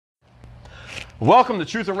Welcome to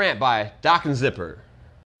Truth and Rant by Doc and Zipper.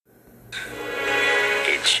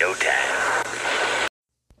 It's showtime.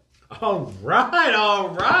 All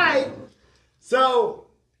right. So,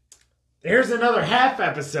 here's another half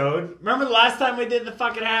episode. Remember the last time we did the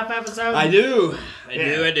fucking half episode? I do.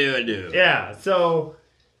 Yeah, so...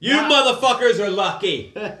 You motherfuckers are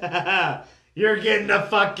lucky. You're getting a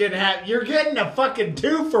fucking You're getting a fucking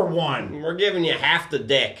 2 for 1. We're giving you half the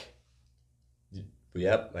dick.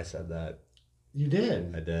 Yep, I said that. You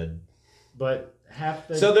did. I did. But half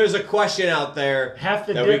the... So there's a question out there half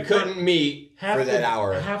the that dick we couldn't meet for that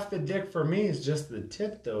hour. Half the dick for me is just the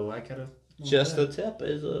tip, though. I could have... Just the tip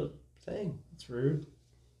is a thing. It's rude.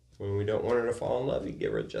 When we don't want her to fall in love, you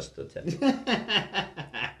give her just the tip.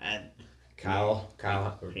 Kyle,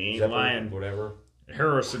 he ain't Zephyr, lying. Whatever.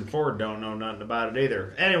 Harrison Ford don't know nothing about it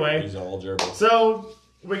either. Anyway. He's all gerbil. So,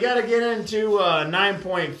 we got to get into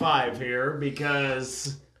 9.5 here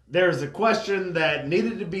because there's a question that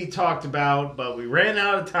needed to be talked about, but we ran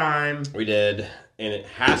out of time. We did, and it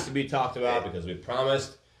has to be talked about because we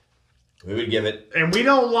promised we would give it. And we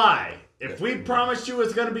don't lie. If we promised you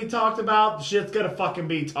it's going to be talked about, the shit's going to fucking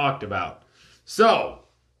be talked about. So,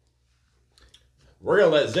 we're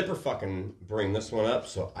going to let Zipper fucking bring this one up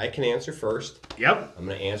so I can answer first. Yep. I'm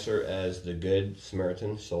going to answer as the good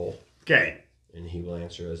Samaritan soul. Okay. And he will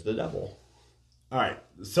answer as the devil. All right.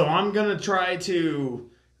 So I'm going to try to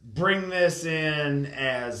bring this in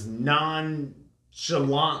as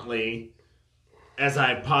nonchalantly as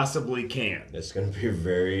I possibly can. It's going to be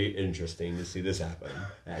very interesting to see this happen,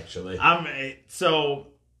 actually.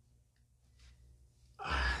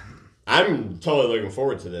 I'm totally looking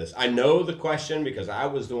forward to this. I know the question because I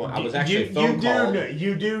was the one. I was actually phone called.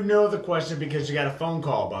 You do know the question because you got a phone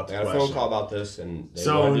call about the question. I got a phone call about this, and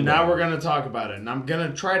so now we're gonna talk about it. And I'm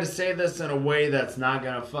gonna try to say this in a way that's not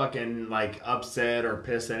gonna fucking like upset or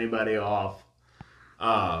piss anybody off.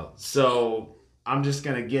 So I'm just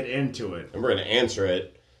gonna get into it, and we're gonna answer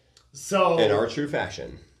it. So in our true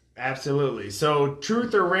fashion. Absolutely. So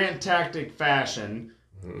truth or rant tactic fashion,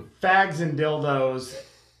 fags and dildos.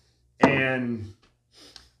 And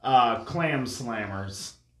clam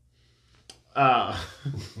slammers.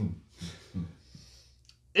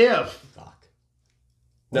 If fuck.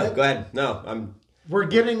 No, go ahead. No, we're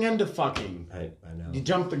getting into fucking. I know. You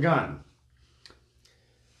jumped the gun.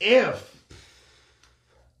 If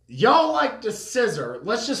y'all like to scissor,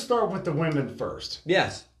 let's just start with the women first.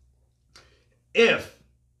 Yes. If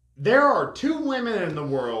there are 2 women in the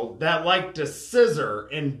world that like to scissor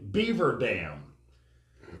in Beaver Dam,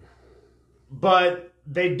 but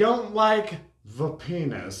they don't like the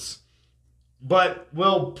penis, but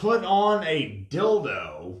will put on a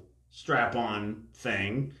dildo strap-on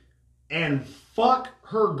thing and fuck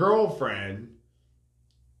her girlfriend,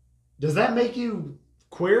 does that make you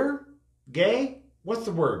queer? Gay? What's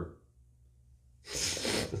the word?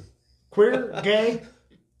 Queer? Gay?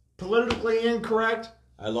 Politically incorrect?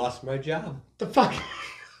 I lost my job. The fuck?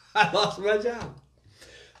 I lost my job.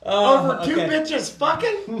 Over 2 bitches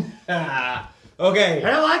fucking? Okay.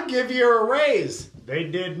 Hell, I'd give you a raise. They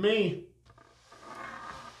did me.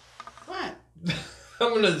 What? I'm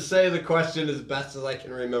going to say the question as best as I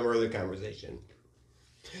can remember the conversation.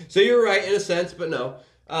 So you're right in a sense, but no.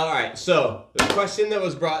 All right. So the question that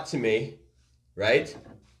was brought to me, right,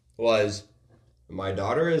 was my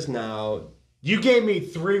daughter is now... You gave me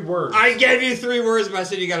 3 words. I gave you 3 words, but I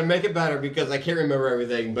said you got to make it better because I can't remember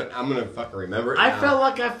everything, but I'm going to fucking remember it now. I felt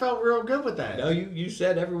like I felt real good with that. No, you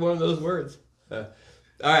said every one of those words. All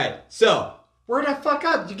right, so. Where'd I fuck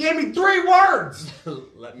up? You gave me 3 words.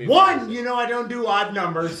 Let me. 1, you know I don't do odd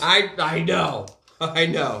numbers. I know. All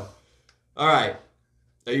right.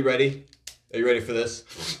 Are you ready? Are you ready for this?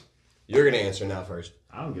 You're going to answer now first.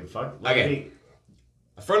 I don't give a fuck. Okay.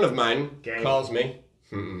 A friend of mine calls me.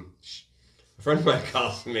 A friend of mine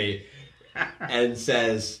calls me and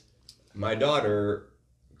says, my daughter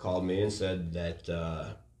called me and said that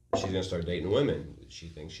she's going to start dating women. She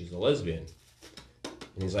thinks she's a lesbian.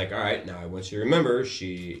 And he's like, all right, now I want you to remember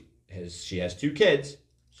she has 2 kids,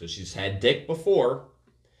 so she's had dick before.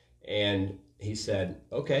 And he said,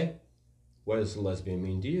 okay, what does a lesbian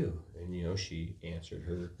mean to you? And, she answered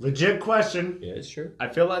her... Legit question. Yeah, it's true. I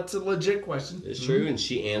feel that's a legit question. It's true, and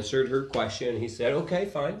she answered her question, and he said, okay,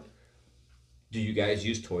 fine. Do you guys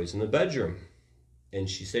use toys in the bedroom? And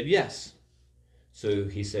she said, yes. So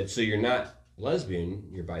he said, so you're not lesbian,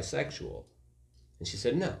 you're bisexual. And she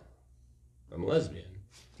said, no, I'm a lesbian.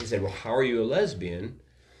 He said, well, how are you a lesbian?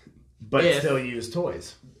 But still use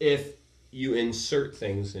toys. If you insert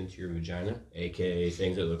things into your vagina, a.k.a.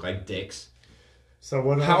 things that look like dicks, So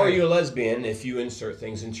what? How are you a lesbian if you insert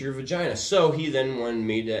things into your vagina? So he then wanted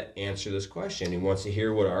me to answer this question. He wants to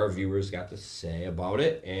hear what our viewers got to say about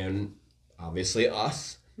it, and obviously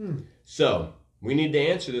us. So we need to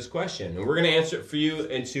answer this question, and we're going to answer it for you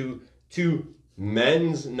into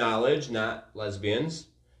men's knowledge, not lesbians,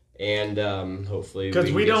 and hopefully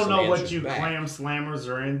because we don't know what answers you back. clam slammers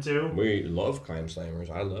are into. We love clam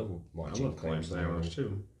slammers. I love watching clam slammers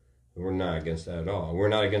too. We're not against that at all. We're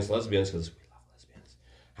not against lesbians because we love lesbians.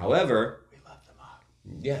 However, We love them up.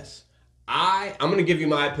 yes, I'm going to give you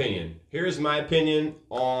my opinion. Here's my opinion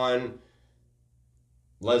on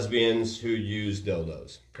lesbians who use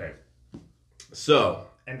dildos. Okay. So,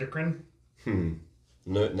 Endocrine? no,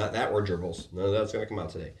 not that or gerbils. None of that's going to come out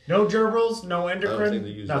today. No gerbils, no I don't think they endocrine,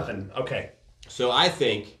 use nothing. Okay. So I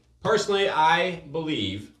think, personally, I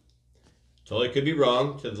believe, totally could be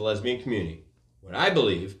wrong to the lesbian community. What I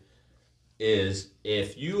believe is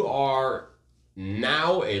if you are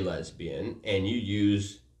now a lesbian and you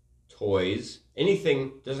use toys,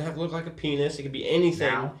 anything, doesn't have to look like a penis, it could be anything.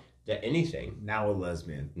 Now? Anything. Now a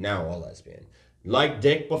lesbian. Now a lesbian. Like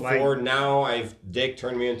Dick before, now Dick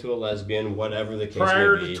turned me into a lesbian, whatever the case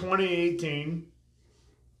Prior may be. to 2018.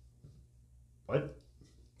 What?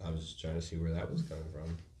 I was trying to see where that was coming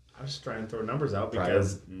from. I was trying to throw numbers out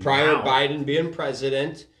because prior now, Biden being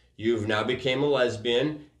president, you've now became a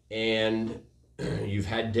lesbian, and you've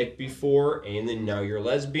had dick before, and then now you're a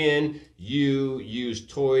lesbian. You use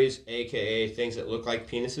toys, aka things that look like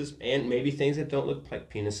penises, and maybe things that don't look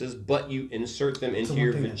like penises, but you insert them into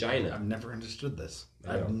your vagina. I've never understood this.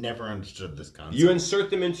 I've never understood this concept. You insert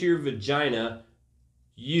them into your vagina.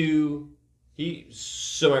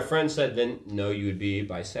 So my friend said, then no, you would be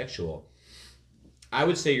bisexual. I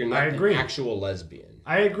would say you're not an actual lesbian.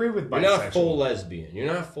 I agree with bisexual. You're not a full lesbian. You're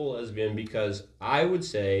not a full lesbian because I would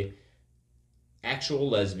say actual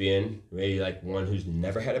lesbian, maybe like one who's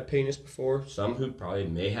never had a penis before, some who probably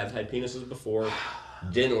may have had penises before,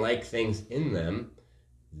 didn't like things in them.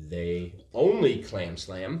 They only clam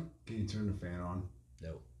slam. Can you turn the fan on?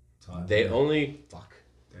 No. It's hot. They only... Fuck.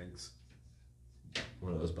 Thanks.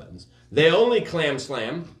 One of those buttons. They only clam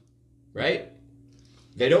slam, right?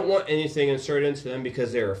 They don't want anything inserted into them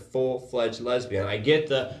because they're a full-fledged lesbian. I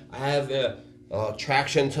get I have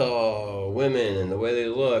attraction to women and the way they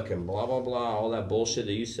look and blah, blah, blah, all that bullshit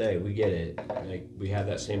that you say. We get it. Like, we have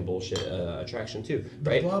that same bullshit attraction too,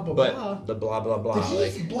 right? Blah, blah, but blah. the blah, blah, blah.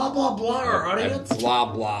 Like, blah, blah, blah, our audience.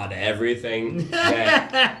 Blah, blah to everything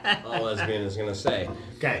that a lesbian is going to say.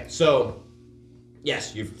 Okay. So,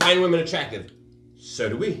 yes, you find women attractive. So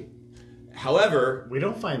do we. However... We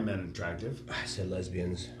don't find men attractive. I said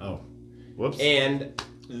lesbians. Oh. Whoops. And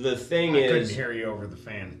the thing I is... couldn't hear you over the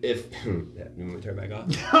fan. You want me to turn it back off?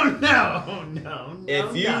 No.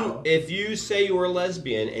 If you say you're a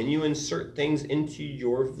lesbian and you insert things into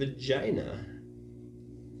your vagina,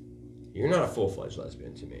 you're not a full-fledged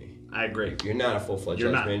lesbian to me. I agree. You're not a full-fledged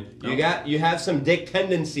You're lesbian. not. No. You have some dick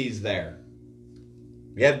tendencies there.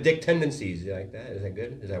 You have dick tendencies. You like that? Is that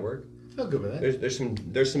good? Does that work? I feel good with that.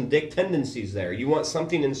 There's some dick tendencies there. You want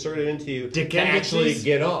something inserted into you Dick to actually tendencies?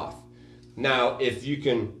 get off. Now, if you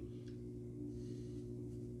can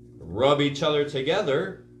rub each other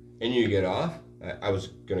together and you get off, I was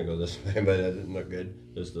gonna go this way, but that didn't look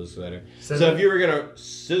good. This looks better. So if you were gonna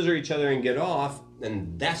scissor each other and get off,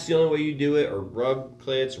 and that's the only way you do it, or rub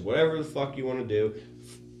clits, or whatever the fuck you want to do,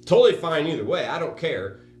 totally fine either way. I don't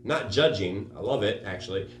care. Not judging. I love it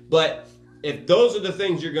actually, but. If those are the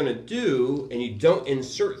things you're going to do and you don't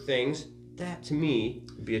insert things, that to me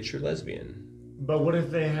would be a true lesbian. But what if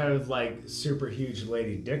they have like super huge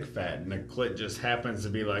lady dick fat and the clit just happens to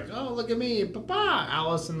be like, oh, look at me, papa,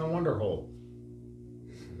 Alice in the Wonderhole.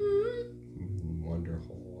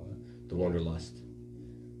 Wonderhole. The Wanderlust.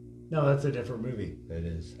 No, that's a different movie. It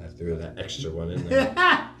is. I threw that extra one in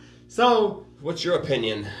there. So, what's your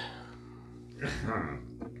opinion?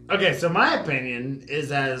 Okay, so my opinion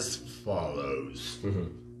is as follows.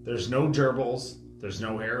 There's no gerbils. There's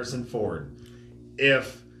no Harrison Ford.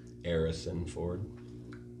 If... Harrison Ford.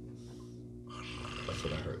 That's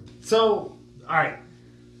what I heard. So, alright.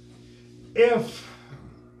 If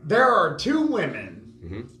there are two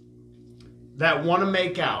women that want to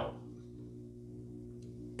make out,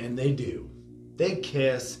 and they do. They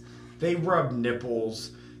kiss. They rub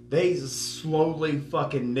nipples. They slowly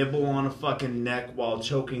fucking nibble on a fucking neck while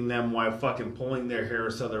choking them while fucking pulling their hair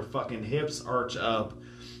so their fucking hips arch up.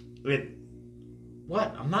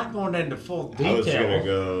 What? I'm not going into full detail. I was gonna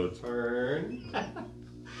go turn.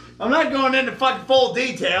 I'm not going into fucking full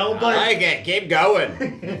detail, but I get keep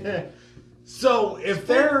going. So if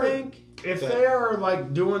they are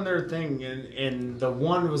like doing their thing and the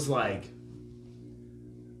one was like,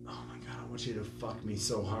 want you to fuck me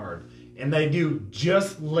so hard. And they do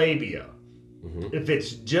just labia. Mm-hmm. If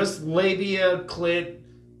it's just labia, clit,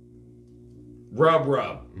 rub.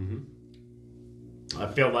 Mm-hmm. I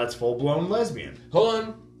feel that's full-blown lesbian. Hold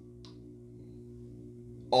on.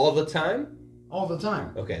 All the time? All the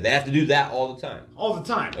time. Okay, they have to do that all the time. All the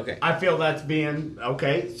time. Okay. I feel that's being,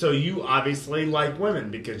 okay, so you obviously like women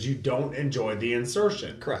because you don't enjoy the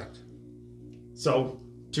insertion. Correct. So,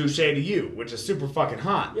 touche to you, which is super fucking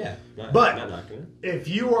hot. Yeah. But not knocking it. If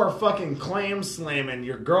you are fucking clam slamming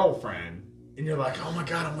your girlfriend and you're like, oh my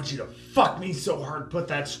God, I want you to fuck me so hard, put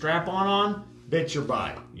that strap on, bitch, you're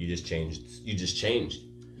bi. You just changed.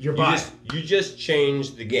 You're bi. You just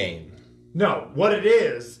changed the game. No, what it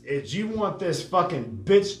is you want this fucking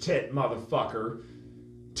bitch tit motherfucker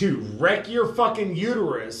to wreck your fucking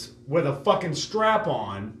uterus with a fucking strap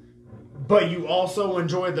on, but you also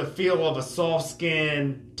enjoy the feel of a soft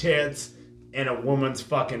skin, tits, and a woman's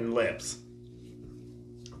fucking lips.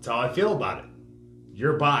 That's how I feel about it.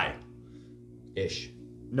 You're bi. Ish.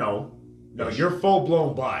 No, you're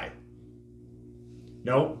full-blown bi.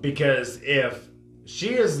 No, because if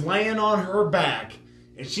she is laying on her back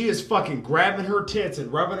and she is fucking grabbing her tits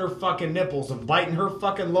and rubbing her fucking nipples and biting her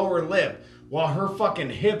fucking lower lip while her fucking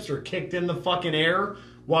hips are kicked in the fucking air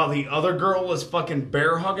while the other girl is fucking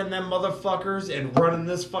bear hugging them motherfuckers and running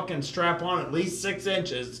this fucking strap on at least 6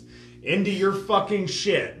 inches into your fucking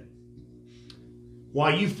shit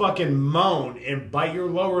while you fucking moan and bite your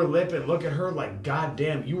lower lip and look at her like, God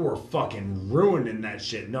damn, you are fucking ruining that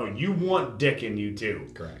shit. No, you want dick in you too.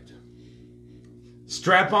 Correct.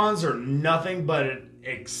 Strap-ons are nothing but an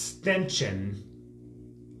extension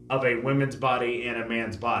of a woman's body and a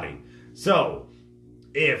man's body. So,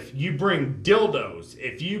 if you bring dildos,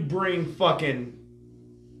 if you bring fucking...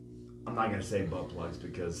 I'm not going to say butt plugs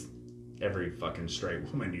because every fucking straight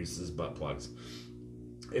woman uses butt plugs.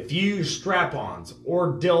 If you use strap-ons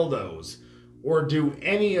or dildos or do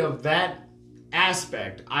any of that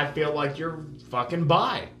aspect, I feel like you're fucking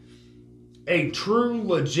bi. A true,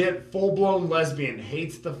 legit, full-blown lesbian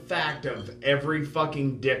hates the fact of every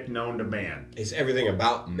fucking dick known to man. It's everything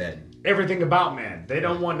about men. Everything about men. They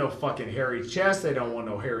don't want no fucking hairy chest. They don't want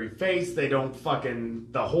no hairy face. They don't fucking...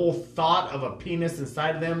 The whole thought of a penis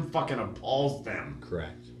inside of them fucking appalls them.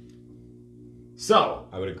 Correct. So...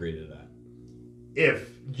 I would agree to that. If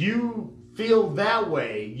you feel that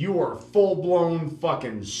way, you are full-blown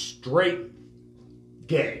fucking straight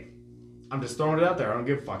gay. I'm just throwing it out there. I don't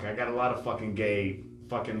give a fuck. I got a lot of fucking gay,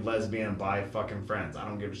 fucking lesbian, bi fucking friends. I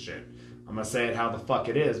don't give a shit. I'm going to say it how the fuck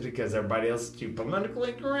it is because everybody else is too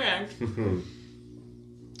politically correct. If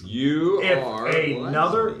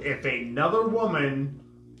another woman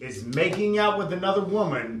is making out with another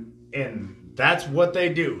woman and that's what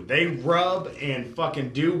they do, they rub and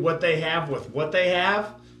fucking do what they have with what they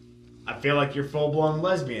have, I feel like you're full-blown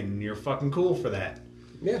lesbian and you're fucking cool for that.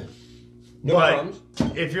 Yeah. No problems.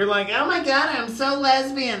 If you're like, oh my God, I'm so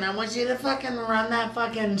lesbian, I want you to fucking run that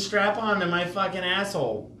fucking strap onto my fucking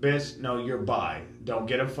asshole. Bitch, no, you're bi. Don't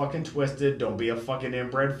get it fucking twisted. Don't be a fucking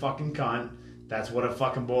inbred fucking cunt. That's what it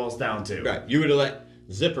fucking boils down to. Right. You would have let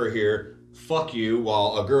Zipper here fuck you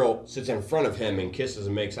while a girl sits in front of him and kisses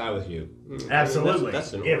and makes out with you. Absolutely.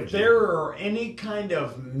 That's an if orgy. there are any kind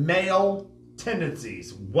of male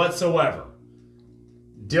tendencies whatsoever,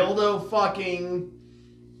 dildo fucking...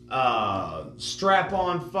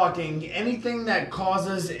 strap-on fucking, anything that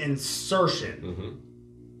causes insertion,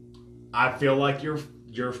 I feel like you're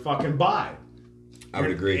fucking bi. I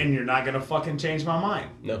would agree. And you're not going to fucking change my mind.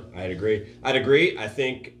 No, I'd agree. I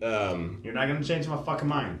think... you're not going to change my fucking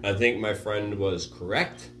mind. I think my friend was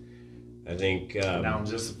correct. I think... now I'm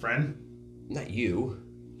just a friend? Not you.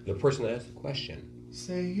 The person that asked the question.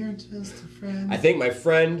 Say you're just a friend. I think my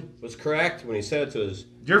friend was correct when he said it to his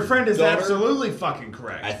Your friend is daughter. absolutely fucking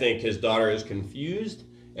correct. I think his daughter is confused,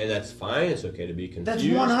 and that's fine. It's okay to be confused. That's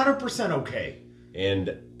 100% okay.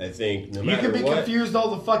 And I think no You matter can be what... confused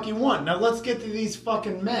all the fuck you want. Now let's get to these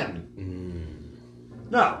fucking men.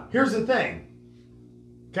 No, here's the thing.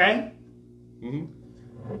 Okay?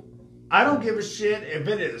 I don't give a shit if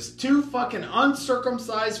it is 2 fucking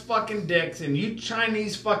uncircumcised fucking dicks and you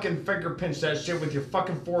Chinese fucking finger pinch that shit with your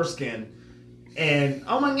fucking foreskin and,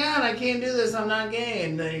 oh my God, I can't do this, I'm not gay,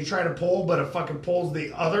 and then you try to pull, but it fucking pulls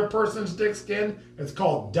the other person's dick skin. It's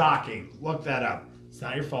called docking. Look that up. It's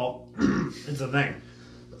not your fault. It's a thing.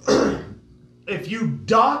 If you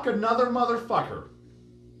dock another motherfucker,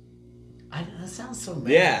 that sounds so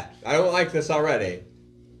bad. Yeah, I don't like this already.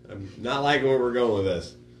 I'm not liking where we're going with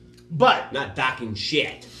this. But Not docking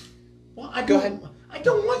shit. well, I Go don't. ahead. I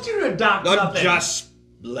don't want you to dock Not nothing. just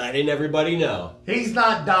letting everybody know. He's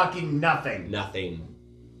not docking nothing. Nothing.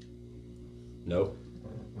 Nope.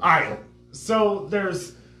 Alright, so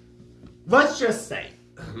there's... Let's just say...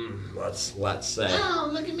 Let's say. Oh,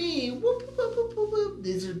 look at me. Whoop, whoop, whoop, whoop, whoop.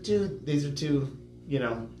 These are two,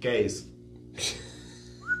 gays.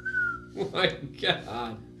 Oh my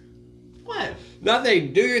God. What?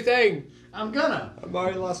 Nothing. Do your thing. I'm gonna. I've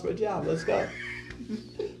already lost my job. Let's go.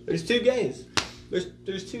 There's two gays.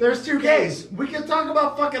 There's two gays. We can talk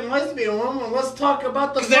about fucking lesbian women. Let's talk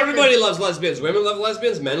about the. Because everybody loves lesbians. Women love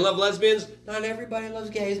lesbians. Men love lesbians. Not everybody loves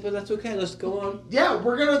gays, but that's okay. Let's go on. Yeah,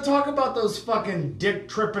 we're gonna talk about those fucking dick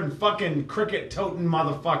tripping fucking cricket toting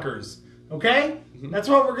motherfuckers. Okay? Mm-hmm. That's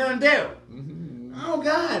what we're gonna do. Mm-hmm. Oh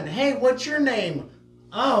God. Hey, what's your name?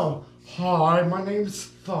 Oh, hi. My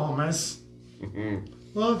name's Thomas. Mm-hmm.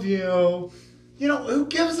 Love you. You know, who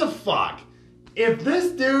gives a fuck? If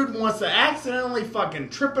this dude wants to accidentally fucking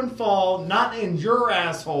trip and fall, not in your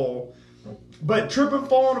asshole, but trip and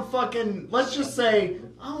fall in a fucking, let's just say,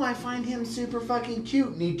 oh, I find him super fucking cute,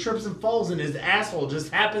 and he trips and falls and his asshole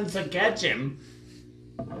just happens to catch him.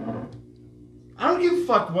 I don't give a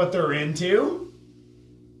fuck what they're into.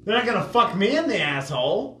 They're not gonna fuck me in the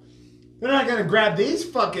asshole. They're not gonna grab these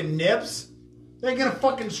fucking nips. They're gonna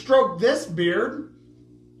fucking stroke this beard.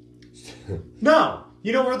 No.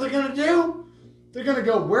 You know what they're gonna do? They're gonna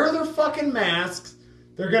go wear their fucking masks.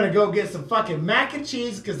 They're gonna go get some fucking mac and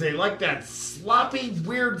cheese because they like that sloppy,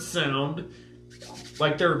 weird sound.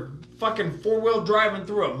 Like they're fucking four-wheel driving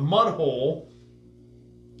through a mud hole.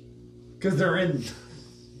 Because they're in...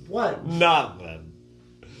 What? Nothing.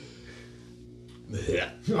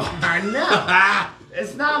 I know.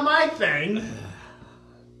 It's not my thing.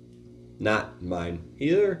 Not mine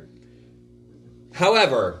either.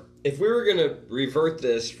 However, if we were gonna revert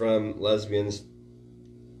this from lesbians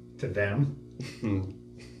to them.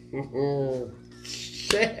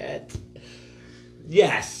 Shit.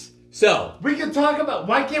 Yes. So we can talk about.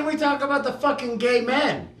 Why can't we talk about the fucking gay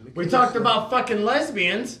men? We talked about fucking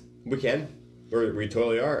lesbians. We can. We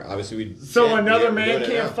totally are. Obviously, we. So another man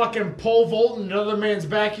can't fucking pole vault in another man's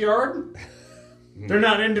backyard. They're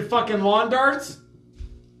not into fucking lawn darts.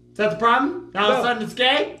 Is that the problem? Now all of a sudden it's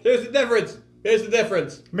gay. There's the difference. Here's the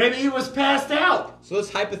difference. Maybe he was passed out. So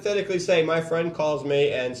let's hypothetically say my friend calls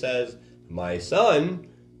me and says, my son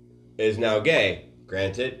is now gay.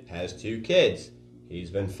 Granted, has 2 kids.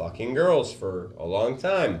 He's been fucking girls for a long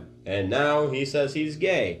time. And now he says he's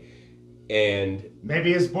gay. And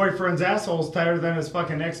maybe his boyfriend's asshole's tighter than his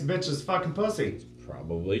fucking ex-bitch's fucking pussy. It's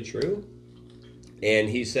probably true. And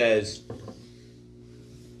he says,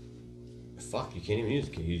 fuck, you can't even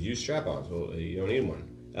use strap-ons. Well, you don't need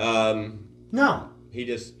one. No. He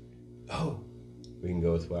just, we can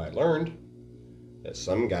go with what I learned. That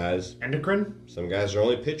some guys... Endocrine? Some guys are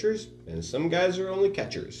only pitchers, and some guys are only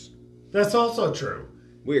catchers. That's also true.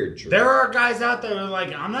 Weird true. There are guys out there that are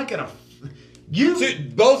like, I'm not gonna...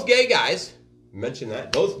 Both gay guys, mention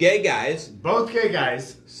that. Both gay guys. Both gay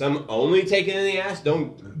guys. Some only take it in the ass,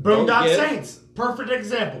 don't Boondock Saints. Perfect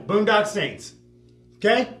example. Boondock Saints.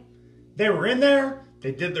 Okay? They were in there...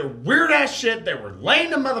 They did their weird-ass shit. They were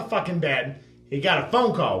laying in the motherfucking bed. He got a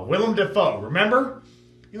phone call. Willem Dafoe, remember?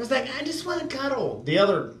 He was like, I just want to cuddle. The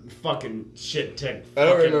other fucking shit tick. I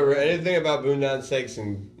don't remember anything about Boondock Saints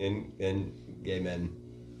and gay men.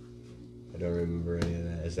 I don't remember any of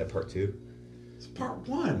that. Is that part 2? It's part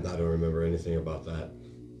 1. I don't remember anything about that.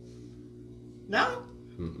 No?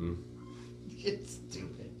 Mm-mm. It's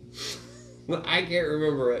stupid. I can't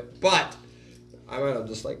remember it. But I might have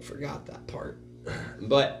just, forgot that part.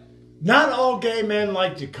 But not all gay men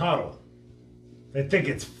like to cuddle. They think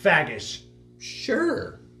it's faggish.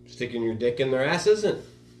 Sure. Sticking your dick in their ass isn't.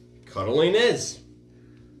 Cuddling is.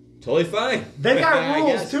 Totally fine. They got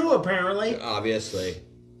rules too, apparently. Obviously.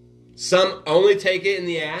 Some only take it in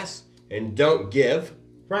the ass and don't give.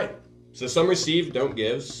 Right. So some receive, don't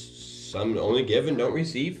give. Some only give and don't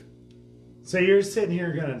receive. So you're sitting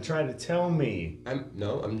here gonna try to tell me... I'm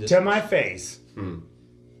just... To my face.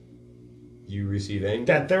 You receive anything?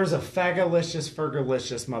 That there's a fagalicious,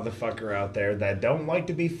 fergalicious motherfucker out there that don't like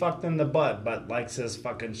to be fucked in the butt, but likes his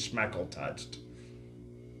fucking schmeckle touched.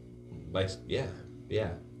 Yeah.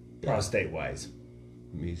 Prostate-wise.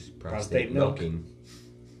 He's prostate milking.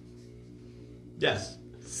 Yes.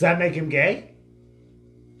 Does that make him gay?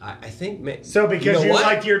 I think... So because you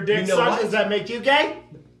like your dick sucked, does that make you gay?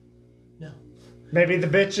 No. Maybe the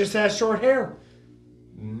bitch just has short hair.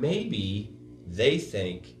 Maybe they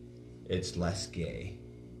think it's less gay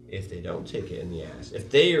if they don't take it in the ass. If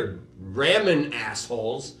they are ramming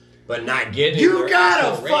assholes, but not getting you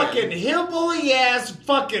got a fucking hillbilly ass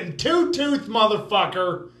fucking 2-tooth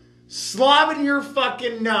motherfucker slobbing your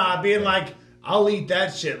fucking knob, being like, I'll eat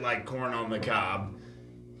that shit like corn on the cob.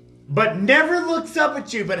 but never looks up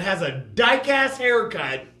at you, but has a dyke-ass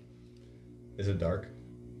haircut. Is it dark?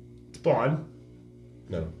 It's blonde.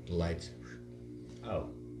 No, the lights. Oh.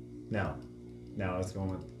 No. No, it's going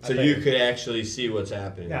with... So you could actually see what's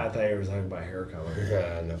happening. Yeah, I thought you were talking about hair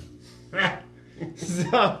color. No.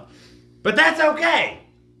 So, but that's okay.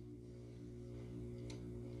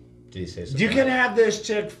 Did he say something? You can have this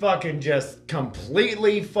chick fucking just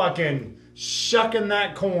completely fucking shucking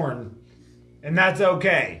that corn, and that's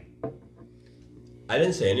okay. I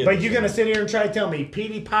didn't say anything. But you're gonna sit here and try to tell me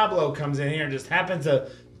Petey Pablo comes in here and just happens to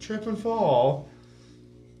trip and fall,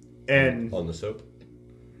 and on the soap?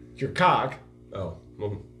 your cock. Oh.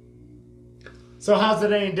 Well, So how's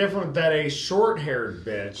it any different that a short-haired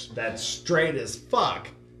bitch that's straight as fuck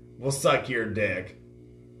will suck your dick,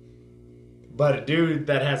 but a dude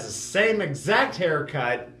that has the same exact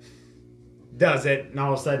haircut does it, and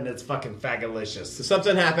all of a sudden it's fucking fagolicious? so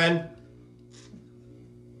something happened.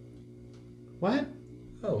 What?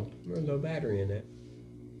 Oh, there's no battery in it.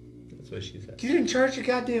 That's what she said. You didn't charge your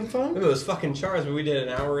goddamn phone? It was fucking charged, but we did an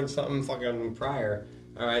hour and something fucking prior.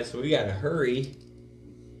 Alright, so we gotta hurry.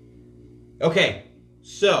 Okay,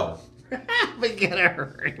 so. We gotta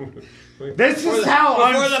hurry. Before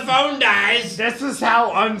the phone dies. This is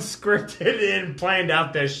how unscripted and planned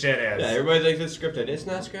out this shit is. Yeah, everybody thinks it's scripted. It's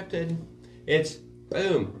not scripted. It's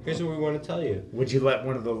boom. Here's what we want to tell you. Would you let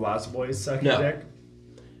one of the Lost Boys suck your dick?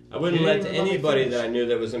 I wouldn't let anybody finish. that I knew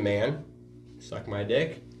that was a man suck my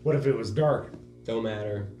dick. What if it was dark? Don't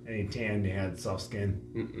matter. And he tanned, he had soft skin.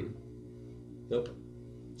 Mm-mm. Nope.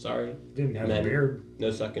 Sorry. Didn't have a Men, beard.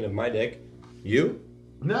 No sucking of my dick. You?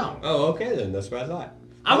 No. Oh, okay then. That's what I thought.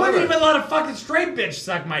 I wouldn't even let a fucking straight bitch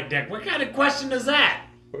suck my dick. What kind of question is that?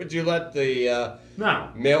 Would you let the No.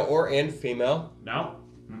 male and female No.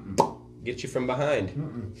 get you from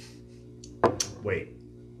behind? Wait.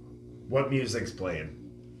 What music's playing?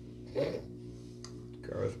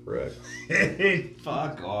 Garth Brooks.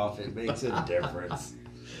 Fuck off. It makes a difference.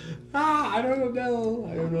 I don't know.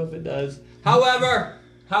 I don't know if it does. However,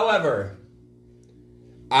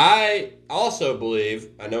 I also believe,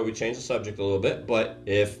 I know we changed the subject a little bit, but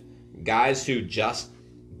if guys who just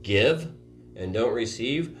give and don't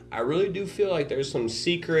receive, I really do feel like there's some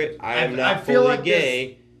secret, I am not fully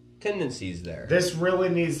gay tendencies there. This really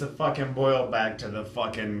needs to fucking boil back to the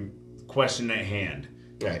fucking question at hand.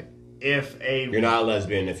 Right. You're not a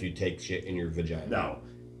lesbian if you take shit in your vagina. No.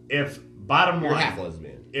 If, bottom You're line, half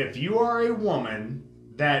lesbian. if you are a woman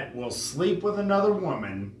that will sleep with another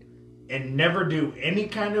woman and never do any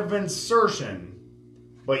kind of insertion,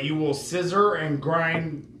 but you will scissor and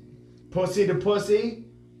grind pussy to pussy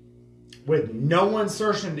with no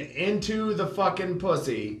insertion into the fucking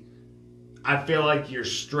pussy, I feel like you're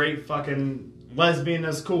straight fucking lesbian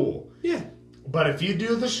is cool. Yeah. But if you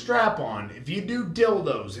do the strap-on, if you do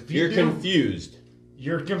dildos, if You're confused.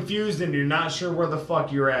 You're confused and you're not sure where the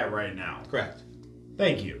fuck you're at right now. Correct.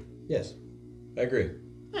 Thank you. Yes. I agree.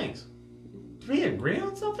 Thanks. Did we agree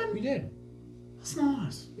on something? We did. That's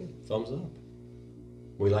nice. Thumbs up.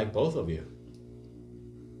 We like both of you.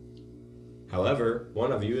 However,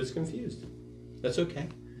 one of you is confused. That's okay.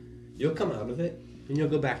 You'll come out of it, and you'll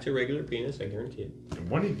go back to regular penis, I guarantee it. And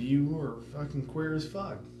one of you are fucking queer as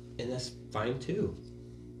fuck. And that's fine, too.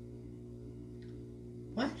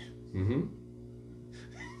 What? Mm-hmm.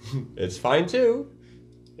 It's fine, too.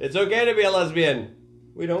 It's okay to be a lesbian.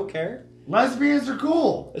 We don't care. Lesbians are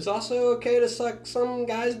cool. It's also okay to suck some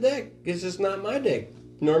guy's dick. It's just not my dick,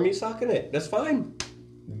 nor me sucking it. That's fine.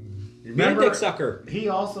 Remember, be a dick sucker. He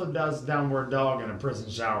also does downward dog in a prison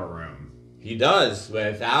shower room. He does,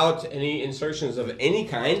 without any insertions of any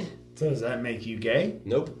kind. So does that make you gay?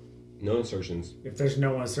 Nope. No insertions. If there's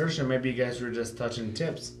no insertion, maybe you guys were just touching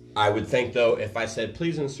tips. I would think, though, if I said,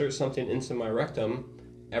 please insert something into my rectum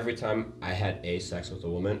every time I had A, sex with a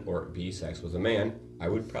woman, or B, sex with a man, I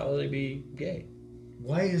would probably be gay.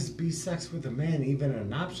 Why is B sex with a man even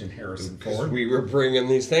an option, Harrison Ford? We were bringing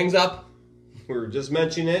these things up. We were just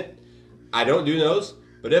mentioning it. I don't do those,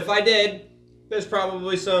 but if I did, there's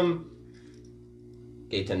probably some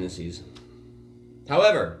gay tendencies.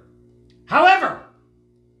 However.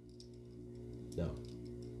 No.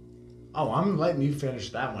 Oh, I'm letting you finish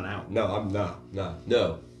that one out. No, I'm not.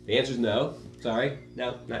 No. The answer's no. Sorry.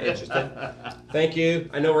 No, not interested. Thank you.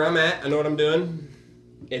 I know where I'm at. I know what I'm doing.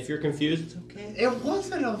 If you're confused, it's okay. It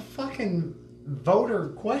wasn't a fucking voter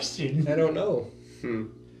question. I don't know.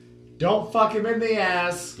 Don't fuck him in the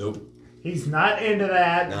ass. Nope. He's not into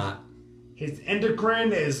that. Not. His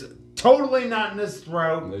endocrine is totally not in his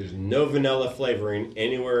throat. There's no vanilla flavoring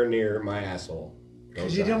anywhere near my asshole.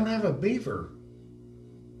 Because you don't have a beaver.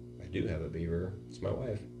 I do have a beaver. It's my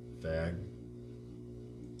wife. Fag.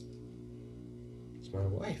 It's my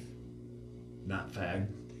wife. Not fag.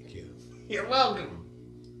 Thank you. You're welcome.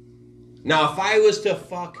 Now, if I was to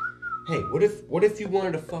fuck... Hey, what if you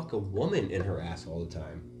wanted to fuck a woman in her ass all the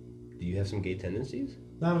time? Do you have some gay tendencies?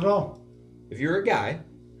 Not at all. If you're a guy,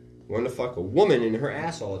 wanting to fuck a woman in her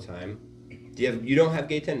ass all the time, you don't have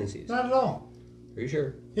gay tendencies? Not at all. Are you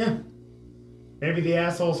sure? Yeah. Maybe the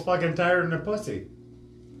asshole's fucking tired in their pussy.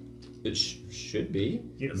 It should be.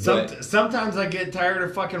 You know, sometimes I get tired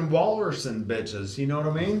of fucking walrusing bitches. You know what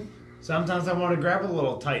I mean? Sometimes I want to grab a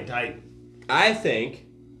little tight. I think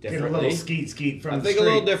differently. Get a little skeet from the street. I think a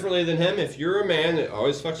little differently than him. If you're a man that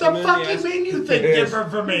always fucks women in the ass... The fuck you mean you think different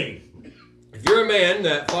from me? If you're a man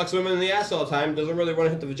that fucks women in the ass all the time, doesn't really want to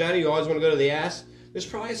hit the vagina, you always want to go to the ass, there's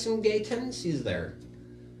probably some gay tendencies there.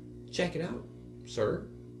 Check it out, sir.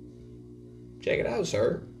 Check it out,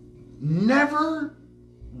 sir. Never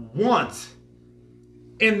once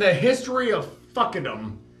in the history of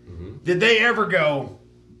fuckingdom did they ever go,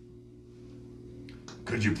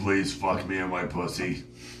 could you please fuck me in my pussy?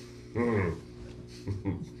 No!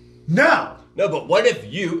 No, but what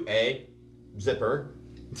if you, A, zipper,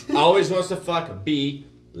 always wants to fuck B,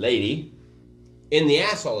 lady, in the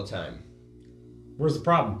ass all the time? Where's the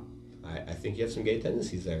problem? I think you have some gay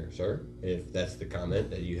tendencies there, sir, if that's the comment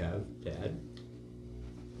that you have to add.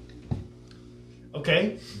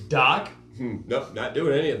 Okay, Doc. Nope, not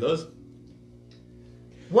doing any of those.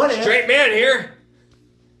 What if... Straight man here.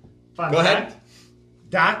 Fun Go fact. ahead.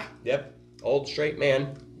 Doc. Yep, old straight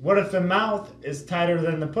man. What if the mouth is tighter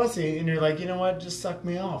than the pussy and you're like, you know what, just suck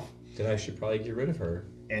me off? Then I should probably get rid of her.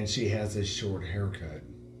 And she has a short haircut.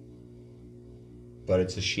 But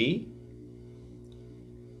it's a she?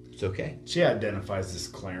 It's okay. She identifies as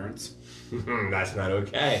Clarence. That's not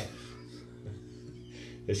okay.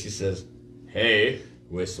 If she says, hey,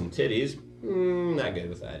 with some titties, not good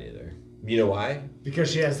with that either. You know why?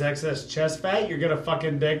 Because she has excess chest fat, you're gonna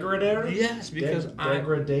fucking degrade her? Yes, because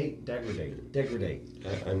degrade.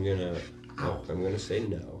 I'm gonna say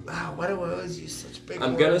no. Wow, why do I always use such big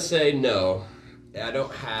I'm words? gonna say no. I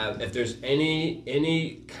don't have. If there's any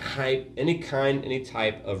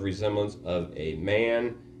type of resemblance of a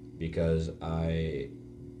man, because I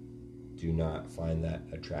do not find that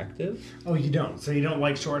attractive. Oh, you don't? So you don't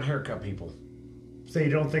like short haircut people? So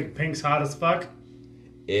you don't think Pink's hot as fuck?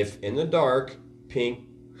 If in the dark, Pink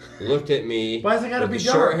looked at me why is it gotta with be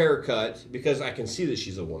a dark? short haircut, because I can see that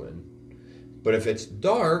she's a woman. But if it's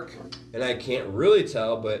dark and I can't really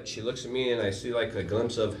tell, but she looks at me and I see like a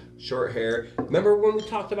glimpse of short hair. Remember when we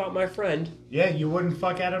talked about my friend? Yeah, you wouldn't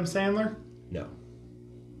fuck Adam Sandler? No.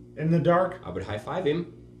 In the dark? I would high five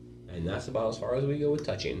him, and that's about as far as we go with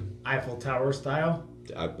touching. Eiffel Tower style?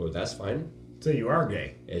 Well, that's fine. So you are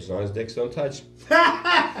gay. As long as dicks don't touch.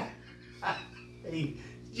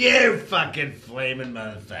 You fucking flaming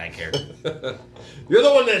motherfucker. You're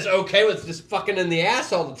the one that's okay with just fucking in the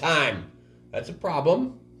ass all the time. That's a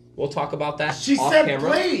problem. We'll talk about that She off said, camera.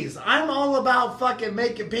 please. I'm all about fucking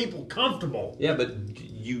making people comfortable. Yeah, but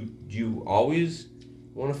you always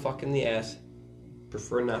want to fuck in the ass.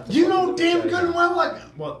 Prefer not to. You fuck know in the damn vagina. good and well,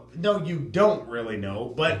 well, no, you don't really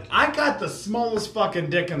know, but I got the smallest fucking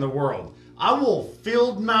dick in the world. I will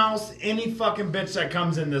field mouse any fucking bitch that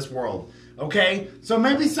comes in this world. Okay? So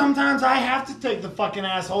maybe sometimes I have to take the fucking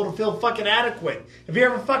asshole to feel fucking adequate. Have you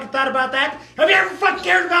ever fucking thought about that? Have you ever fucking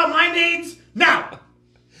cared about my needs? No!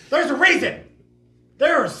 There's a reason.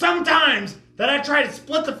 There are some times that I try to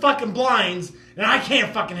split the fucking blinds and I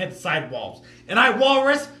can't fucking hit the sidewalls. And I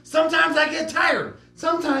walrus, sometimes I get tired.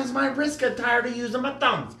 Sometimes my wrists get tired of using my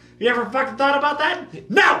thumbs. You ever fucking thought about that?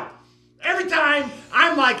 No! Every time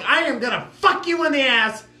I'm like, I am gonna fuck you in the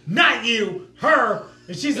ass, not you, her.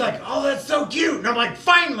 And she's like, oh, that's so cute. And I'm like,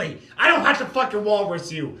 finally, I don't have to fucking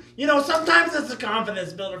walrus you. You know, sometimes it's a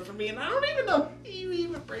confidence builder for me, and I don't even know if you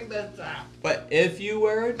even bring that up. But if you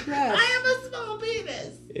wear a dress. I have a small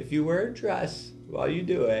penis. If you wear a dress while you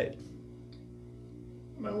do it.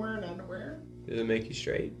 Am I wearing underwear? Does it make you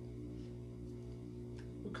straight?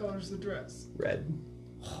 What color's the dress? Red.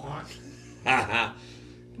 Hot. Haha.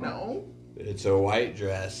 No. It's a white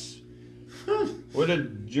dress. What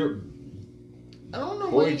did your I don't know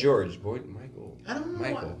boy why. George, boy Michael? I don't know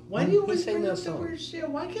Michael. why do you Who always sang bring that up the song? weird shit?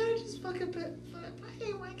 Why can't I just fucking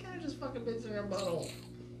why can't I just fucking bitch in your butthole?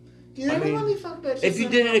 You never let me fuck bitches. If you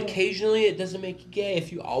in did her it butthole. occasionally, it doesn't make you gay.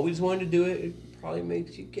 If you always wanted to do it, it probably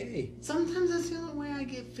makes you gay. Sometimes that's the only way I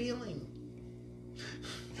get feeling.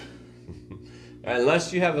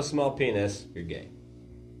 Unless you have a small penis, you're gay.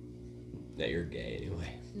 No, you're gay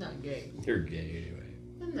anyway. Not gay. You're gay anyway.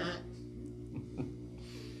 I'm not.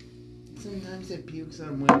 Sometimes it pukes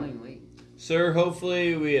unwillingly. Sir,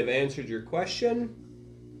 hopefully we have answered your question,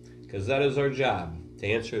 because that is our job. to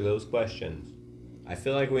answer those questions. I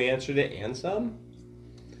feel like we answered it and some.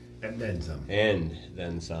 And then some. And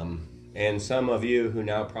then some. And some of you who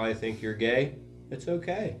now probably think you're gay, it's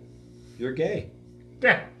okay. You're gay.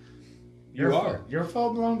 Yeah. You are. You're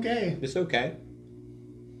full-blown gay. It's okay.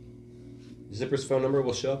 Zipper's phone number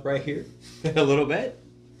will show up right here in a little bit.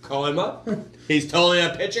 Call him up. He's totally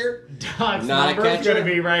a pitcher. Doc's not a number's catcher. going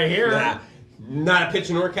to be right here. Not a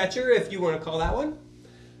pitcher nor catcher if you want to call that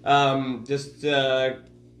one. Just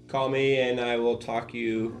call me and I will talk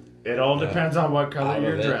you. It all depends on what color out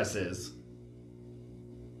your of it. dress is.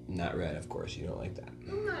 Not red, of course. You don't like that.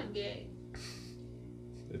 I'm not gay.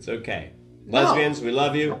 It's okay. No. Lesbians, we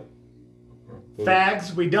love you.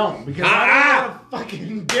 Fags, we don't. Because I don't want a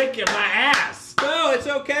fucking dick in my ass. No, it's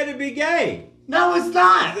okay to be gay. No, it's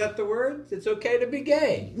not. Is that the word? It's okay to be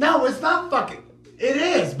gay. No, it's not fucking... It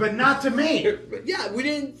is, but not to me. Yeah, we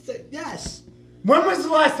didn't say... Yes. When was the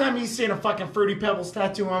last time you seen a fucking Fruity Pebbles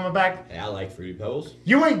tattoo on my back? Hey, I like Fruity Pebbles.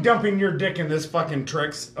 You ain't dumping your dick in this fucking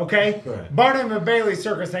tricks, okay? Right. Barnum and Bailey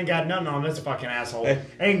Circus ain't got nothing on this fucking asshole. Hey.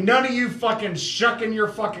 Ain't none of you fucking shucking your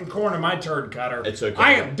fucking corn in my turd cutter. It's okay.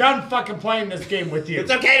 I am done fucking playing this game with you. It's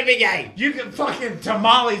okay to be gay. You can fucking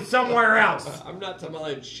tamale somewhere else. I'm not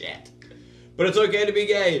tamale shit. But it's okay to be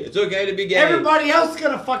gay. It's okay to be gay. Everybody else is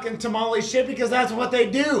gonna fucking tamale shit because that's what they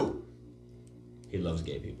do. He loves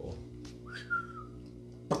gay people.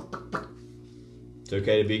 It's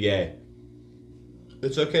okay to be gay.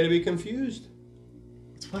 It's okay to be confused.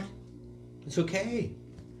 It's what? It's okay.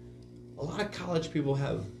 A lot of college people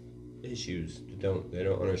have issues they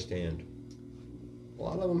don't understand. A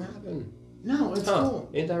lot of them happen. No, it's cool.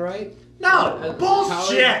 Ain't that right? No,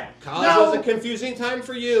 bullshit. College was a confusing time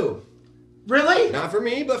for you. Really? Not for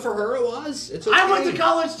me, but for her it was. It's okay. I went to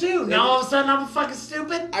college too. Now all of a sudden I'm fucking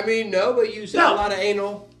stupid? I mean, no, but you said a lot of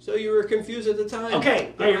anal, so you were confused at the time.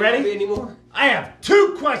 Okay, are Don't you ready? be anymore. I have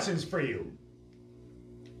 2 questions for you.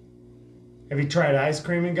 Have you tried ice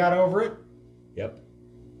cream and got over it? Yep.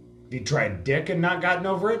 Have you tried dick and not gotten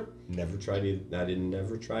over it? Never tried it. I didn't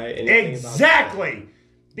never try anything Exactly.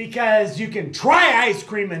 Because you can try ice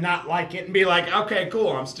cream and not like it and be like, okay, cool,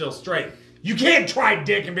 I'm still straight. You can't try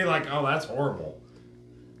dick and be like, oh, that's horrible.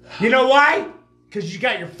 You know why? Because you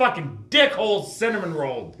got your fucking dick hole cinnamon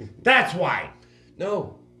rolled. That's why.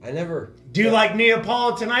 No, I never. Do you like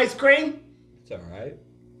Neapolitan ice cream? It's alright.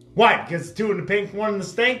 Why? Because it's 2 in the pink, 1 in the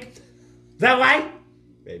stink? Is that why?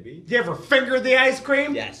 Maybe. You ever fingered the ice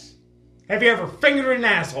cream? Yes. Have you ever fingered an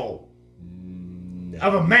asshole? No.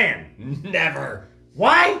 Of a man? Never.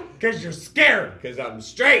 Why? Because you're scared. Because I'm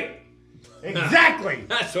straight. Exactly.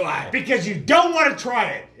 That's why. Because you don't want to try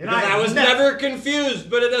it. And Because I was never confused,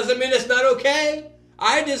 but it doesn't mean it's not okay.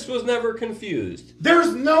 I just was never confused.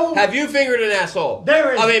 There's no... Have you fingered an asshole?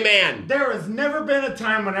 There is... Of a man? There has never been a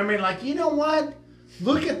time when I mean, like, you know what?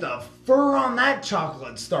 Look at the fur on that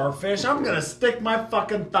chocolate starfish. I'm going to stick my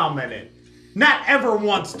fucking thumb in it. Not ever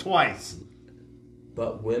once, twice.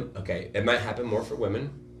 But women... Okay, it might happen more for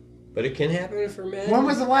women. But it can happen for men. When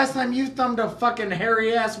was the last time you thumbed a fucking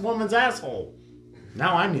hairy-ass woman's asshole?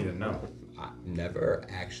 Now I need to know. I never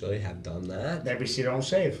actually have done that. Maybe she don't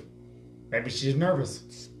shave. Maybe she's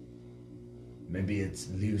nervous. Maybe it's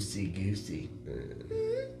loosey-goosey.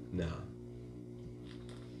 No.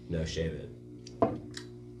 No, shave it.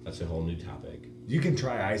 That's a whole new topic. You can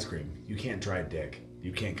try ice cream. You can't try dick.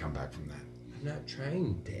 You can't come back from that. I'm not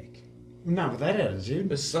trying dick. Not with that attitude.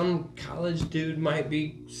 But some college dude might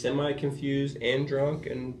be semi-confused and drunk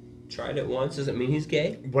and tried it once. Doesn't mean he's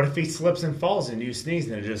gay. What if he slips and falls and you sneeze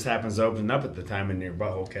and it just happens to open up at the time and your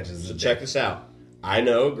butthole catches the dick? Check this out. I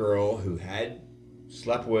know a girl who had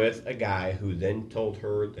slept with a guy who then told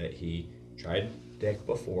her that he tried dick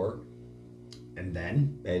before. And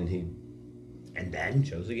then? And he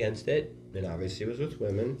chose against it. And obviously was with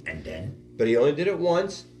women. And then? But he only did it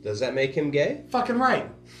once. Does that make him gay? Fucking right.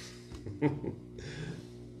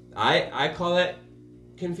 I call that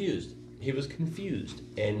confused. He was confused.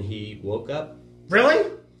 And he woke up.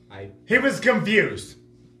 Really? He was confused.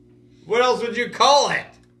 What else would you call it?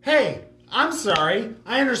 Hey, I'm sorry.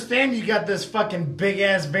 I understand you got this fucking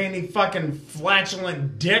big-ass, veiny, fucking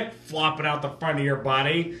flatulent dick flopping out the front of your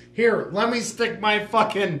body. Here, let me stick my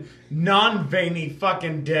fucking non-veiny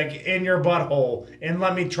fucking dick in your butthole and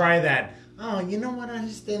let me try that. Oh, you know what? I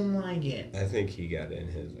just didn't like it. I think he got in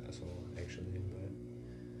his asshole, actually.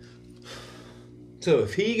 But... So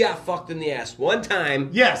if he got fucked in the ass one time...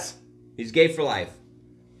 Yes. He's gay for life.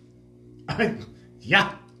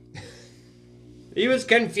 Yeah. He was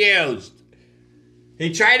confused.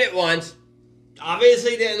 He tried it once.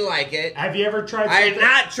 Obviously didn't like it. Have you ever tried something? I have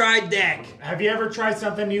not tried dick. Have you ever tried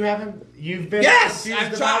something you've been Yes! confused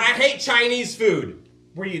I've tried. about? I hate Chinese food.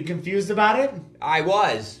 Were you confused about it? I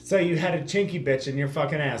was. So you had a chinky bitch in your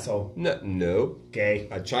fucking asshole. No. Gay.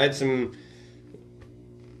 I tried some,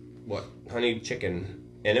 honey chicken.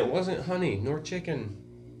 And it wasn't honey nor chicken.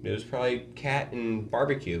 It was probably cat and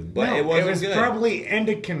barbecue. But No, it wasn't it was good. probably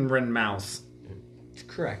endocrine mouse.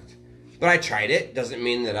 Correct. But I tried it. Doesn't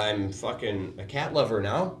mean that I'm fucking a cat lover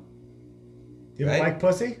now. You Right? like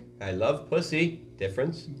pussy? I love pussy.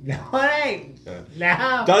 Difference. No, it ain't.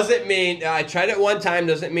 No. Doesn't mean I tried it one time.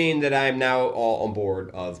 Doesn't mean that I'm now all on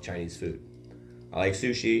board of Chinese food. I like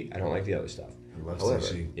sushi. I don't like the other stuff. I love However,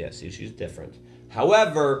 sushi. yeah, sushi's different.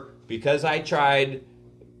 However, because I tried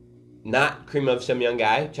not cream of some young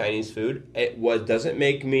guy Chinese food, doesn't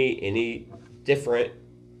make me any different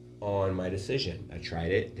on my decision. I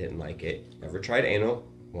tried it, didn't like it. Never tried anal,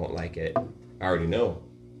 won't like it. I already know.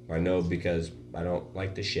 I know because I don't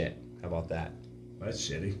like the shit. How about that? That's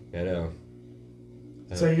shitty. I know.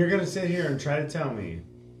 So you're gonna sit here and try to tell me,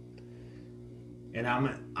 and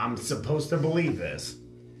I'm supposed to believe this,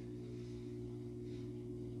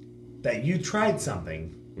 that you tried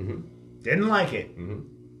something, didn't like it.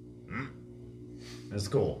 That's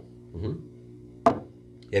cool.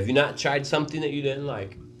 Have you not tried something that you didn't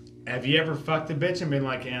like? Have you ever fucked a bitch and been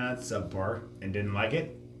like, yeah, that's subpar, and didn't like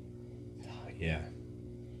it? Yeah.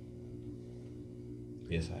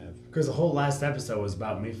 Yes, I have. Because the whole last episode was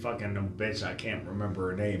about me fucking a bitch. I can't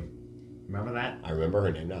remember her name. Remember that? I remember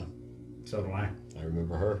her name now. So do I. I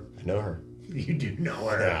remember her. I know her. You do know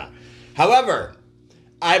her. Yeah. However,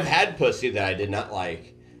 I've had pussy that I did not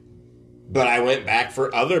like, but I went back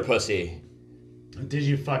for other pussy. Did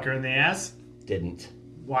you fuck her in the ass? Didn't.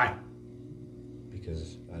 Why?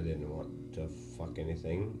 Because I didn't want to fuck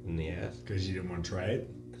anything in the ass. Because you didn't want to try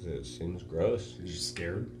it? Because it seems gross. You're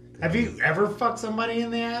scared? Have you ever fucked somebody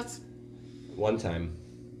in the ass? One time.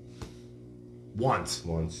 Once.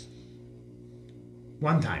 One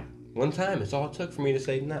time. One time. It's all it took for me to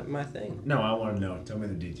say, not my thing. No, I want to know. Tell me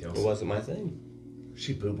the details. It wasn't my thing.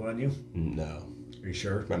 She poop on you? No. Are you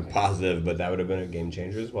sure? I'm positive, but that would have been a game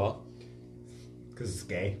changer as well. Because it's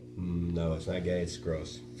gay? No, it's not gay. It's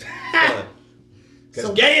gross. Because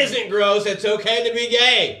So- gay isn't gross. It's okay to be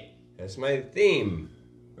gay. That's my theme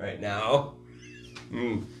right now.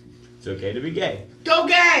 It's okay to be gay. Go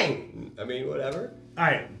gay! I mean, whatever.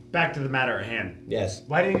 Alright, back to the matter at hand. Yes.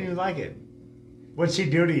 Why didn't you like it? What'd she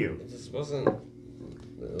do to you? It just wasn't...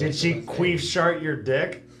 Did she queef shart your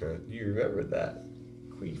dick? You remember that?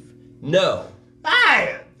 Queef. No.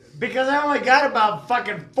 Aye! Because I only got about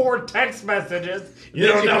fucking 4 text messages. You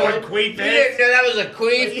don't know what queef You didn't is? know that was a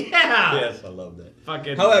queef? Yeah! Yes, I love that.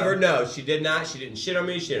 Fucking. However, no, she did not. She didn't shit on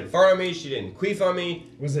me. She didn't fart on me. She didn't queef on me.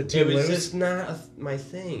 Was it too It was loose? just not my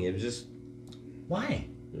thing. It was just... Why?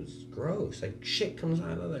 It was gross. Like, shit comes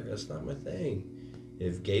out of there. That's not my thing.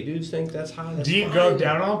 If gay dudes think that's hot, that's Do you fine. go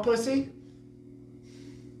down on pussy?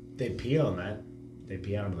 They pee on that. They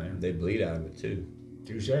pee out of there. They bleed out of it, too.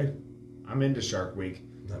 Touche. I'm into Shark Week.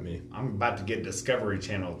 Not me. I'm about to get Discovery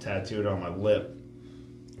Channel tattooed on my lip.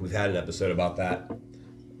 We've had an episode about that.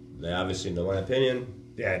 They obviously know my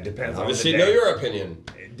opinion. Yeah, it depends on Obviously the know day. your opinion.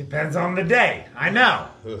 It depends on the day. I know.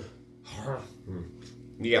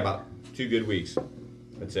 You got about 2 good weeks.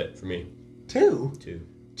 That's it for me. 2? 2.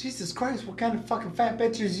 Jesus Christ, what kind of fucking fat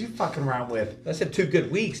bitches you fucking around with? I said 2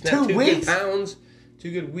 good weeks, not 2 2 weeks? good pounds.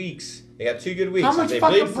 2 good weeks. They got 2 good weeks. How much If they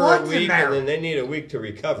fucking bleed for a blood's in week, there? and then they need a week to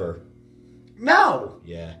recover. No.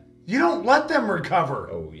 Yeah. You don't let them recover.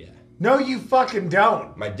 Oh, yeah. No, you fucking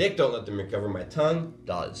don't. My dick don't let them recover. My tongue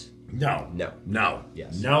does. No. No. No.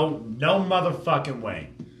 Yes. No motherfucking way.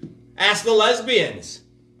 Ask the lesbians.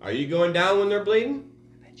 Are you going down when they're bleeding?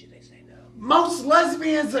 I bet you they say no. Most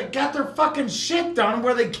lesbians that got their fucking shit done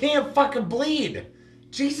where they can't fucking bleed.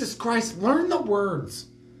 Jesus Christ, learn the words.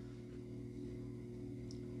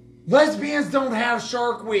 Lesbians don't have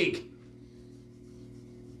Shark Week.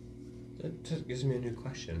 That just gives me a new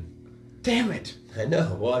question. Damn it. I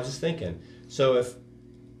know. Well, I was just thinking. So if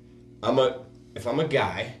I'm a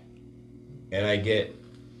guy and I get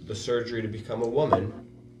the surgery to become a woman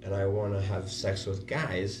and I want to have sex with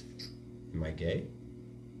guys, am I gay?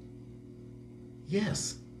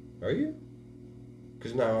 Yes. Are you?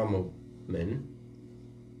 Because now I'm a man.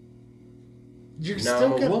 You're Now still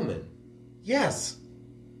I'm a gonna... woman. Yes.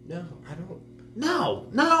 No, I don't.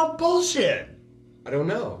 No, bullshit. I don't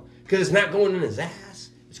know. Because it's not going in his ass.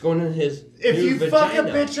 It's going in his If new you fuck a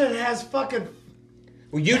vagina. bitch that has fucking...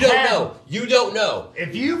 Well, you don't know. You don't know.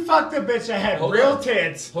 If you fucked a bitch that had Hold real on.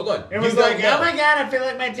 tits... Hold on. It was You don't like, know. oh my god, I feel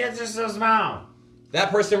like my tits are so small.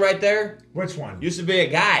 That person right there Which one? used to be a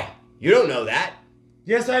guy. You don't know that.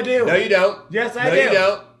 Yes, I do. No, you don't. Yes, I no, do. you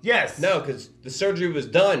don't. Yes. No, because the surgery was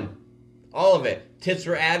done. All of it. Tits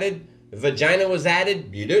were added. Vagina was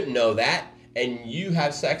added. You didn't know that. And you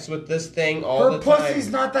have sex with this thing all the time. Her pussy's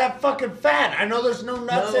not that fucking fat. I know there's no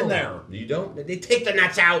nuts in there. You don't. They take the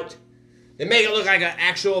nuts out. They make it look like an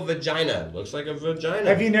actual vagina. Looks like a vagina.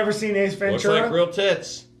 Have you never seen Ace Ventura? Looks like real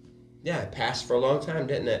tits. Yeah, it passed for a long time,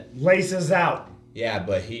 didn't it? Laces out. Yeah,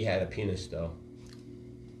 but he had a penis, though.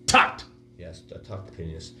 Tucked. Yes, a tucked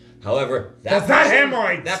penis. However, that's not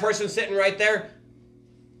hemorrhoids. That person sitting right there,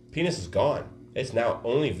 penis is gone. It's now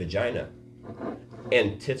only vagina.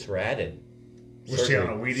 And tits were added. Was she on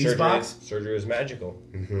a Wheaties box? Surgery is magical.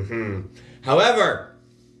 However,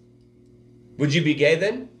 would you be gay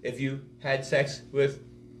then if you had sex with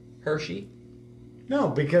Hershey? No,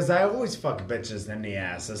 because I always fuck bitches in the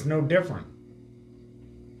ass. It's no different.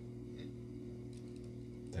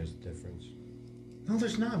 There's a difference. No,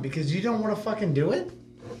 there's not, because you don't want to fucking do it?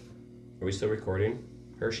 Are we still recording,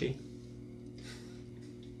 Hershey?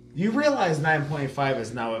 You realize 9.5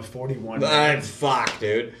 is now at 41 Fuck,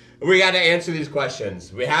 dude. We got to answer these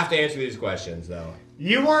questions. We have to answer these questions, though.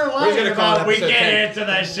 You weren't lying about we can't answer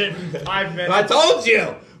that shit in 5 minutes. I told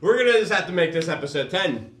you! We're going to just have to make this episode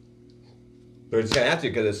 10. We're just going to have to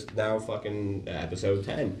because it's now fucking episode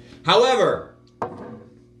 10. However...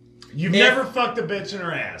 You've never fucked a bitch in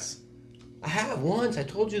her ass. I have once. I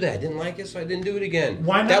told you that. I didn't like it, so I didn't do it again.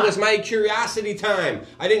 Why not? That was my curiosity time.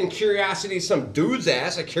 I didn't curiosity some dude's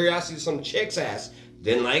ass. I curiosity some chick's ass.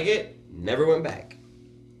 Didn't like it. Never went back.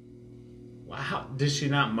 Wow. Did she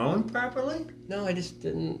not moan properly? No, I just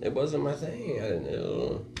didn't. It wasn't my thing. I didn't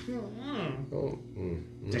know.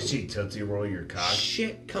 Did she tootsie roll your cock?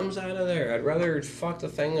 Shit comes out of there. I'd rather fuck the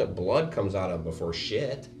thing that blood comes out of before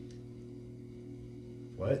shit.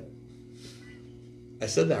 What? I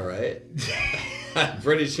said that right. I'm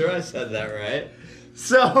pretty sure I said that right.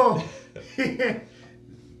 So,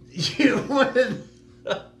 you would...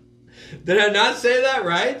 Did I not say that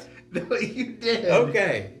right? No, you did.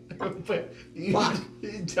 Okay. But you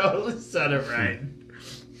totally said it right.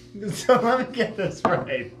 So let me get this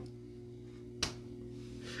right.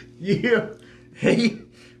 You hate...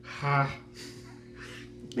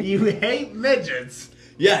 You hate midgets.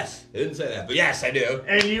 Yes, I didn't say that, but yes, I do.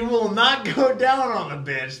 And you will not go down on a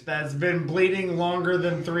bitch that's been bleeding longer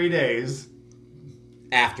than 3 days.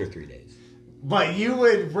 After 3 days. But you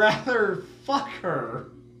would rather fuck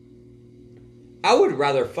her. I would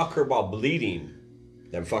rather fuck her while bleeding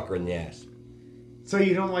than fuck her in the ass. So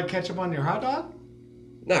you don't like ketchup on your hot dog?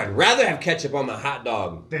 No, I'd rather have ketchup on my hot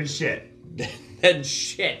dog. Than shit. Than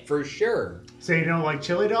shit, for sure. So you don't like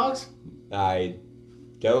chili dogs? I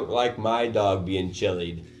don't like my dog being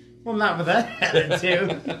chilied. Well, not with that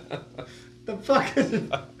attitude. The fuck is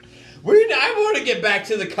it? I want to get back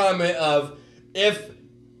to the comment of if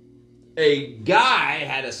a guy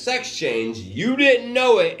had a sex change, you didn't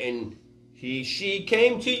know it, and she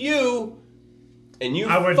came to you, and you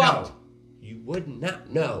fucked. Know. You would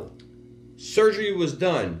not know. Surgery was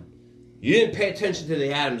done. You didn't pay attention to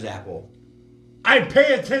the Adam's apple. I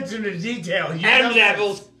pay attention to detail. Adam's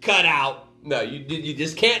apple's cut out. No, you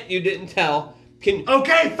just can't. You didn't tell.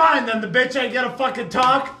 Okay, fine then. The bitch ain't gonna fucking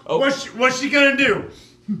talk. Oh. What's she gonna do?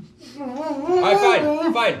 All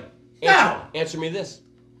right, fine. Now, answer me this: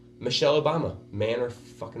 Michelle Obama, man or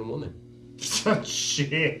fucking woman?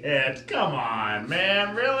 Shit! Come on,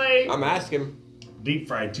 man. Really? I'm asking. Deep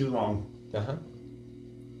fried too long.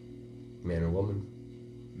 Man or woman?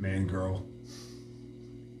 Man, girl.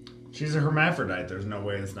 She's a hermaphrodite. There's no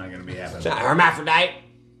way it's not gonna be happening. It's not a hermaphrodite.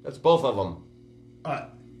 That's both of them.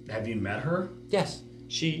 Have you met her? Yes.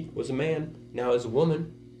 She was a man, now is a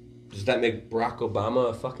woman. Does that make Barack Obama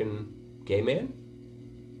a fucking gay man?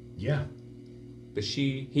 Yeah. But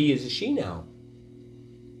he is a she now.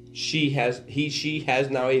 She has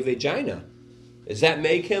now a vagina. Does that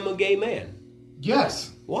make him a gay man?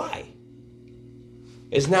 Yes. Why?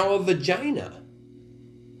 It's now a vagina.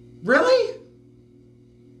 Really?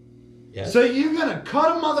 Yes. So you're gonna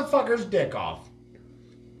cut a motherfucker's dick off.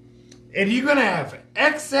 And you're gonna have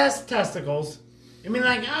excess testicles. I mean,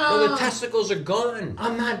 like, well, the testicles are gone.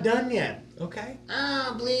 I'm not done yet. Okay.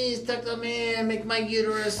 Oh, please tuck them in. Make my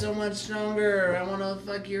uterus so much stronger. I want to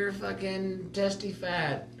fuck your fucking testy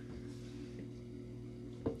fat.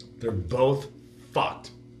 They're both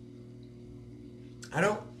fucked. I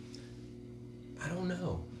don't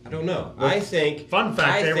know. Well, I think... Fun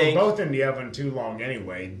fact, they were both in the oven too long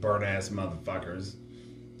anyway, burnt-ass motherfuckers.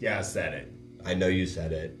 Yeah, I said it. I know you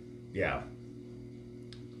said it. Yeah.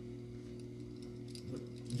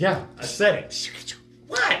 Yeah, I said it.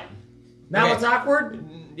 What? Now okay. It's awkward?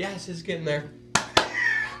 Yes, it's getting there.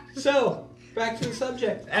 So, back to the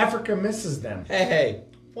subject. Africa misses them. Hey.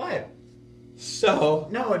 What? So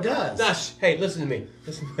No, it does. Gosh, hey, listen to me.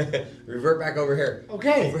 Listen. Revert back over here.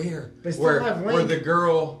 Okay. Over here. They still have where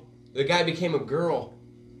the guy became a girl.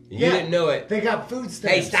 You didn't know it. They got food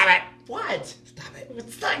stamps. Hey, stop it. What? Stop it. You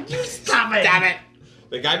stop it. Stop it.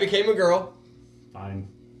 The guy became a girl. Fine.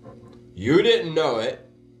 You didn't know it.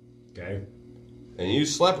 Okay. And you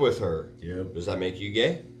slept with her. Yep. Does that make you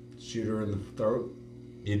gay? Shoot her in the throat.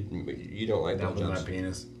 You don't like That was my blowjobs.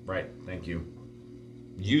 penis. Right. Thank you.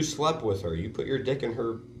 You slept with her. You put your dick in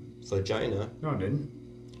her vagina. No, I didn't.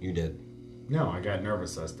 You did. No, I got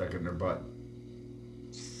nervous. I stuck it in her butt.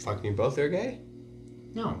 Fucking you both are gay?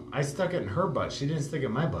 No, I stuck it in her butt. She didn't stick it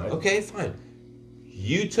in my butt. Okay, fine.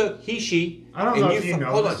 You took he, she. I don't know if you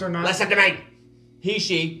know this or not. Listen to me. He,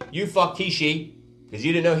 she. You fucked he, she. Because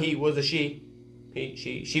you didn't know he was a she. He,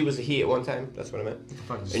 she was a he at one time. That's what I meant.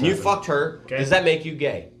 And you fucked her. Okay. Does that make you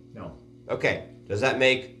gay? No. Okay. Does that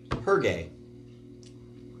make her gay?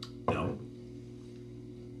 No.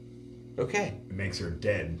 Okay. It makes her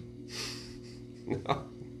dead. No.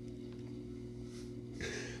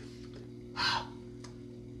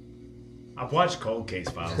 I've watched Cold Case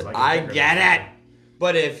Files. I get it.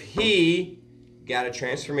 But if he got a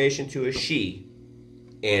transformation to a she,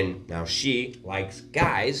 and now she likes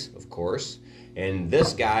guys, of course, and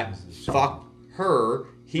this guy fucked her,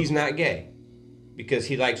 he's not gay. Because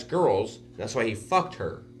he likes girls, that's why he fucked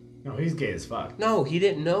her. No, he's gay as fuck. No, he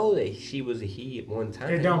didn't know that she was a he at one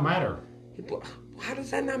time. It don't matter. How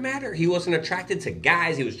does that not matter? He wasn't attracted to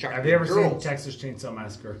guys, he was attracted Have you ever to girls. seen Texas Chainsaw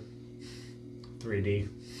Massacre? 3D.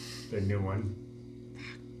 The new one.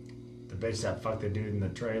 The bitch that fucked the dude in the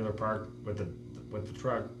trailer park with the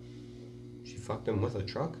truck. She fucked him with a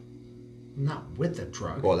truck? Not with the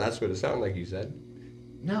truck. Well, that's what it sounded like you said.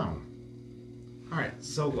 No. Alright,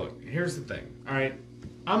 so look, here's the thing. Alright,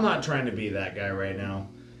 I'm not trying to be that guy right now.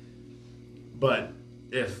 But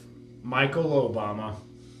if Michael Obama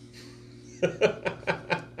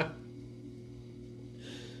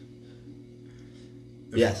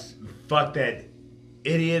Yes. fucked that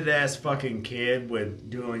idiot ass fucking kid with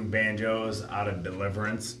dueling banjos out of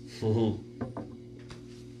Deliverance.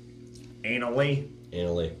 Anally.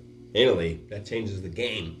 Anally. That changes the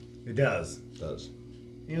game. It does. It does.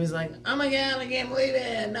 He was like, oh my god, I can't believe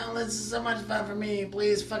it. No, this is so much fun for me.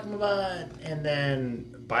 Please fuck my butt. And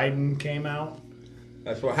then Biden came out.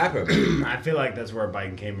 That's what happened. I feel like that's where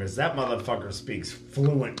Biden came from. That motherfucker speaks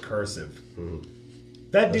fluent cursive.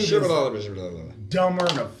 That dude is dumber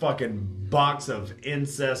than a fucking box of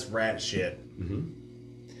incest rat shit.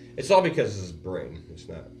 It's all because of his brain. It's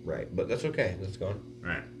not right. But that's okay. That's gone.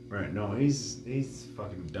 Right. No, he's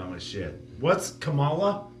fucking dumb as shit. What's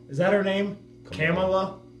Kamala? Is that her name?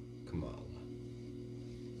 Kamala? Kamala.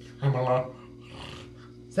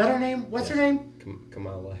 Is that her name? What's her name?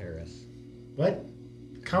 Kamala Harris. What?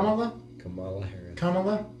 Kamala? Kamala Harris.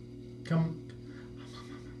 Kamala?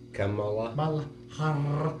 Kamala.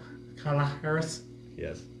 Kamala Harris?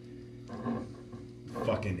 Yes.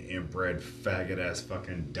 Fucking inbred, faggot ass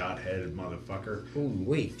fucking dot headed motherfucker. Oh,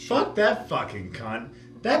 wait. Fuck that fucking cunt.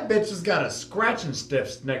 That bitch has got a scratch and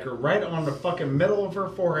stiff snicker right on the fucking middle of her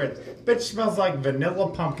forehead. Bitch smells like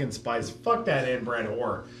vanilla pumpkin spice. Fuck that inbred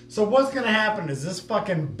whore. So what's gonna happen is this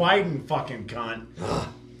fucking Biden fucking cunt.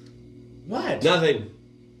 What? Nothing.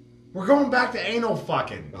 We're going back to anal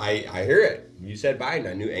fucking. I hear it. You said Biden.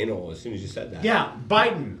 I knew anal as soon as you said that. Yeah,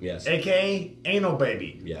 Biden. Yes. AKA anal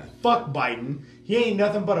baby. Yeah. Fuck Biden. He ain't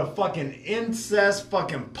nothing but a fucking incest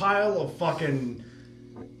fucking pile of fucking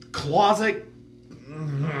closet.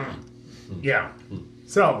 Yeah.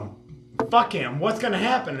 So, fuck him. What's gonna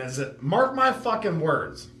happen is that, mark my fucking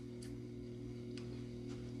words.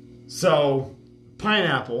 So,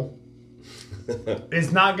 Pineapple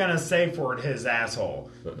is not gonna say for it his asshole.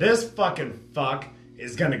 This fucking fuck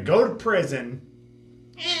is gonna go to prison.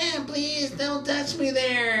 Please don't touch me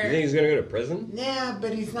there. You think he's gonna go to prison? Yeah,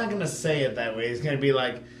 but he's not gonna say it that way. He's gonna be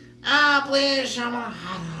like, please,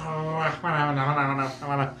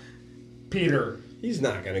 Peter. He's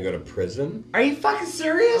not gonna go to prison. Are you fucking I'm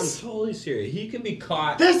serious? totally serious. He can be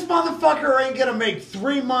caught. This motherfucker ain't gonna make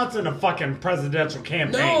 3 months in a fucking presidential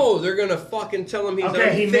campaign. No, they're gonna fucking tell him he's unfit.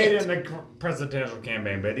 Okay, he made it in the presidential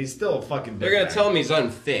campaign, but he's still a fucking They're gonna dickbag. tell him he's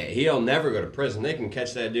unfit. He'll never go to prison. They can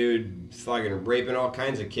catch that dude fucking raping all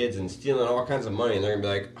kinds of kids and stealing all kinds of money, and they're gonna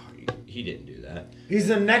be like, oh, he didn't do that. He's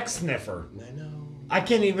a neck sniffer. I know. I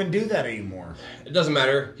can't even do that anymore. It doesn't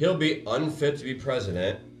matter. He'll be unfit to be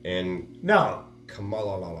president, and No.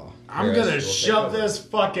 Kamala. I'm gonna shove this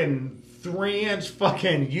fucking 3-inch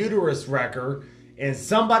fucking uterus wrecker in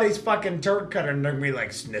somebody's fucking turd cutter, and they're gonna be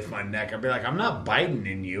like, sniff my neck. I'll be like, I'm not biting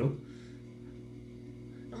in you.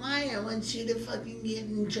 lie. I want you to fucking get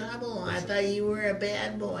in trouble. I thought you were a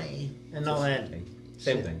bad boy. And all that.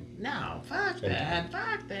 Same thing. No, fuck that.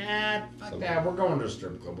 Fuck that. Fuck that. We're going to a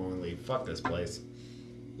strip club when we leave. Fuck this place.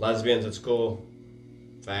 Lesbians, it's cool.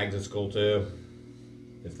 Fags, it's cool too.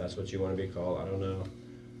 If that's what you want to be called, I don't know.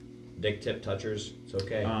 Dick tip touchers, it's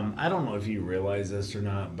okay. I don't know if you realize this or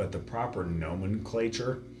not, but the proper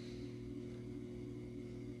nomenclature.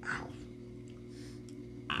 Ow.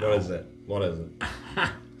 What is it? What is it?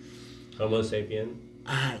 Homo sapien?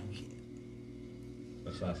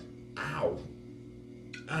 What's that? Ow.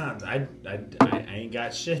 I ain't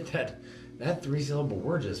got shit. That 3-syllable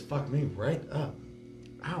word just fucked me right up.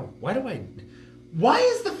 Ow. Why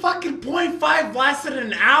is the fucking 0.5 lasted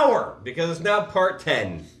an hour? Because it's now part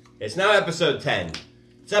 10. It's now episode 10.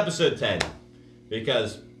 It's episode 10.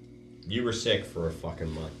 Because you were sick for a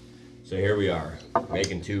fucking month. So here we are,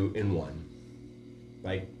 making 2 in 1.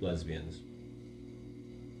 Like lesbians.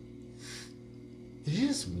 Did you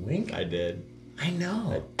just wink? I did. I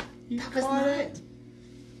know. That was not.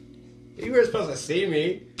 You were supposed to see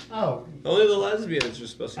me. Oh. Only the lesbians were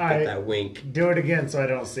supposed to get that wink. Do it again so I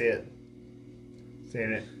don't see it.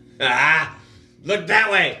 Seeing it. Ah! Look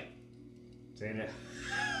that way! Seeing it.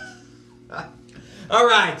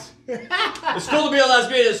 Alright. It's cool to be a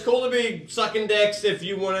lesbian. It's cool to be sucking dicks if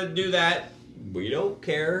you want to do that. We don't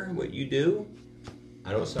care what you do.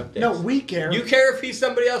 I don't suck dicks. No, we care. You care if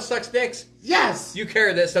somebody else sucks dicks? Yes! You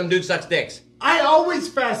care that some dude sucks dicks? I always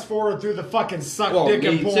fast forward through the fucking suck dick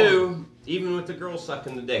and porn. Me too. Even with the girls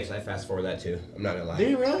sucking the dicks, I fast forward that too. I'm not gonna lie. Do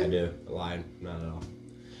you really? I do. I'm lying. Not at all.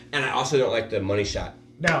 And I also don't like the money shot.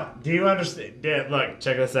 Now, do you understand? Look,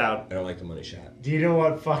 check this out. I don't like the money shot. Do you know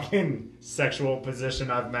what fucking sexual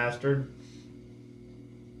position I've mastered?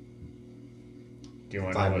 Do you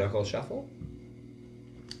want to know? 5-knuckle shuffle?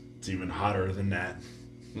 It's even hotter than that.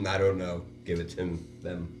 I don't know. Give it to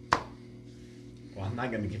them. Well, I'm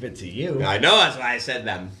not going to give it to you. I know, that's why I said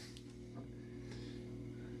them.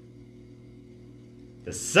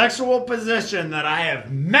 The sexual position that I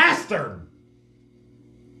have mastered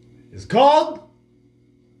is called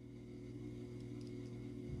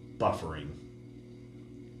buffering.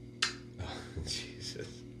 Oh, Jesus.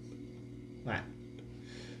 What?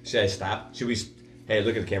 Should I stop? Should we... Hey,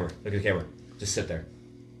 look at the camera. Look at the camera. Just sit there.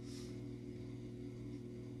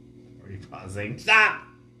 Are you pausing? Stop!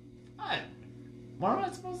 What? What am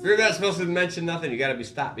I supposed to You're not supposed to mention nothing. You gotta be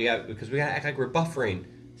stopped. Because we gotta act like we're buffering.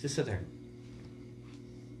 Just sit there.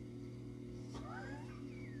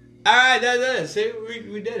 Alright, that's it. See,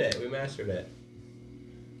 we did it. We mastered it.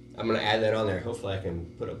 I'm gonna add that on there. Hopefully I can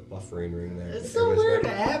put a buffering room there. It's so weird to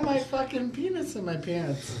have my fucking penis in my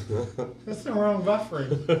pants. That's the wrong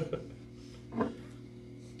buffering.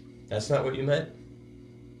 That's not what you meant?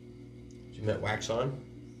 You meant wax on?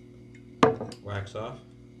 Wax off?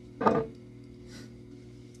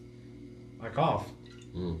 Whack off.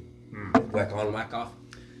 Whack on, whack off?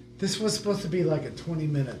 This was supposed to be like a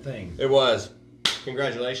 20-minute thing. It was.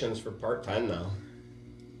 Congratulations for part 10 now.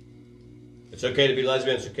 It's okay to be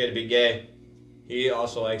lesbian, it's okay to be gay. He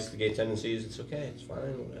also likes the gay tendencies. It's okay, it's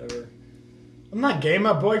fine, whatever. I'm not gay,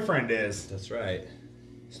 my boyfriend is. That's right.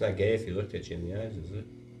 It's not gay if he looked at you in the eyes, is it?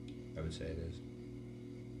 I would say it is.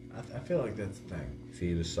 I feel like that's the thing. If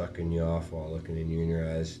he was sucking you off while looking in you in your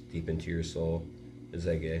eyes, deep into your soul, is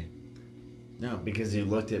that gay? No, because he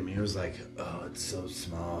looked at me, he was like, oh, it's so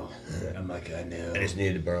small. I'm like, I know. I just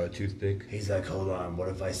needed to borrow a toothpick. He's like, hold on, what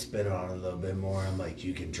if I spit on it a little bit more? I'm like,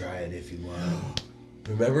 you can try it if you want.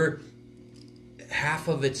 Remember? Half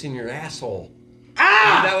of it's in your asshole.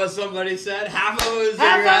 Ah! That was somebody said? Half of it was in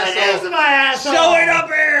Half your of asshole. it is in my asshole! Show it up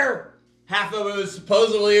here! Half of it was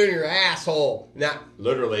supposedly in your asshole. Not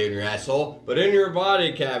literally in your asshole, but in your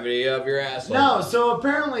body cavity of your asshole. No, so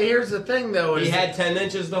apparently here's the thing though. He Is had 10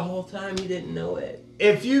 inches the whole time. He didn't know it.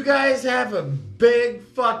 if you guys have a big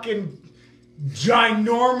fucking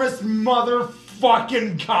ginormous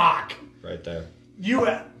motherfucking cock. Right there. You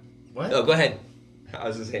what? Oh, go ahead. I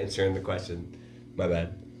was just answering the question. My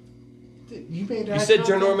bad. You made You said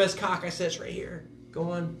ginormous cock. I said it's right here.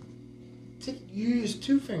 Go on. You used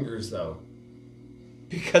 2 fingers though.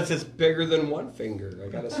 Because it's bigger than 1 finger. I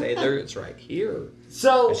gotta say there. It's right here.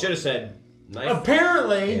 So I should have said knife.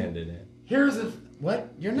 Apparently, handed it. Here's the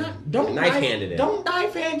what? You're not. Don't knife handed it. Don't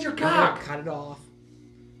knife hand your cock. Cut it off.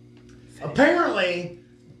 Apparently,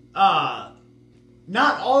 not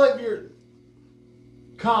all of your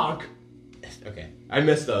cock. Okay. I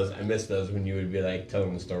missed those. I missed those when you would be like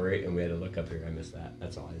telling the story and we had to look up here. I missed that.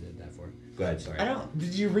 That's all I did that for. Go ahead. Sorry. I don't.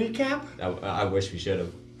 Did you recap? I wish we should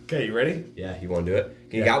have. Okay, you ready? Yeah, you want to do it?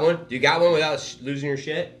 You got one? Do you got one without losing your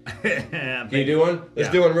shit? Can Can you do one? Let's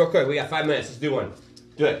do one real quick. We got 5 minutes. Let's do one.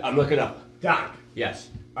 Do it. I'm looking up. Doc. Yes.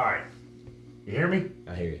 All right. You hear me?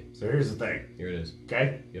 I hear you. So here's the thing. Here it is.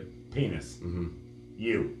 Okay? Yep. Penis. Mm-hmm.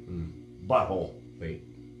 You. Butthole. Wait.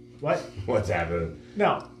 What? What's happening?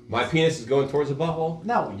 No. My penis is going towards the butthole?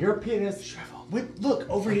 No, your penis. Shrivel. Wait, look,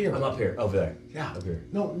 over here. I'm up here. Over there. Yeah. Up here.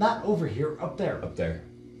 No, not over here. Up there. Up there.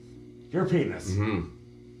 Your penis. Mm-hmm.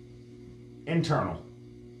 Internal.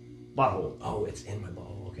 Butthole. Oh, it's in my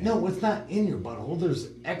butthole. Okay. No, it's not in your butthole. There's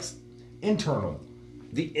internal.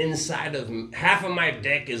 The inside of half of my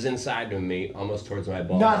dick is inside of me, almost towards my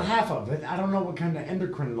butthole. Not half of it. I don't know what kind of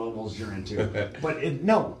endocrine levels you're into. But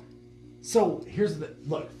no. So here's the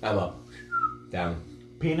look. I'm up. Down.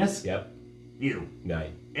 Penis. Yep. You.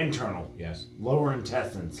 9. Internal. Yes. Lower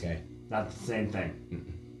intestines. Okay. Not the same thing.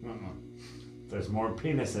 There's more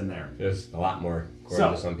penis in there. There's a lot more,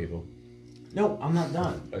 according to So- some people. No, I'm not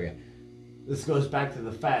done. Okay. This goes back to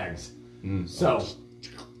the fags. Mm. So,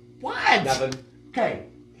 what? Nothing. Okay,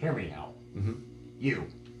 hear me out. You.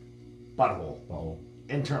 Butthole.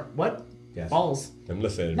 Butthole. What? Yes. Balls. I'm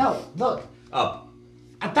listening. No, look. Up.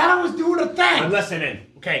 I thought I was doing a thing. I'm listening.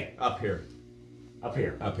 Okay, Up here. up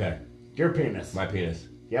here. Up here. Your penis. My penis.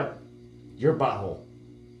 Yep. Your butthole.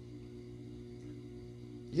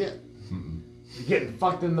 Yeah. You're getting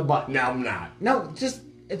fucked in the butt. No, I'm not. No, just,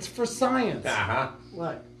 it's for science. Uh-huh.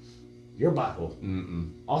 What? Your butthole.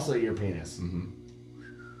 Mm-mm. Also your penis.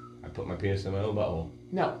 I put my penis in my own butthole.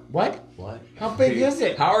 No. What? What? How big is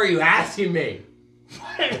it? How are you asking me?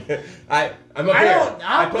 I'm up I here. don't-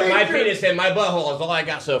 I how put big my are- penis in my butthole. Is all I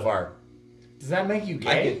got so far. Does that make you I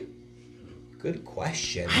gay? can- Good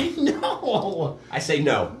question. I know. I say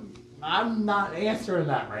no. I'm not answering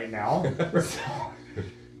that right now.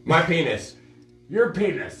 My penis Your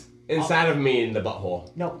penis. inside of me in the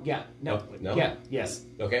butthole. No, yeah, no, No? yeah, yes.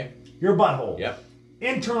 Okay. Your butthole. Yep.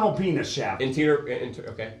 Internal penis shaft.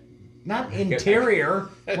 Okay. Not interior.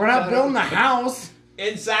 We're not building a house.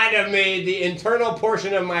 Inside of me, the internal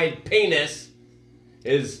portion of my penis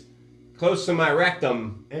is close to my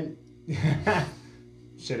rectum. And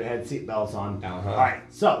should have had seatbelts on. Uh-huh. All right,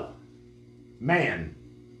 so man,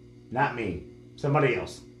 not me, somebody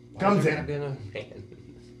else comes in Man.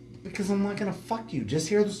 because I'm not gonna fuck you. Just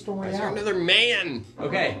hear the story Is there out. another man?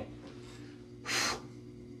 Okay.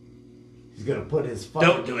 He's gonna put his fucking.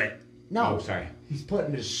 Don't do it. No, Oh, sorry. He's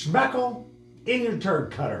putting his schmeckle in your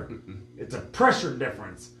turd cutter. It's a pressure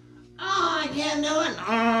difference. Oh, I can't do it.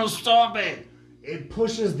 Oh, stop it. It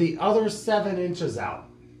pushes the other 7 inches out.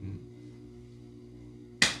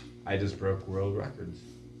 I just broke world records.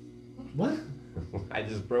 What? I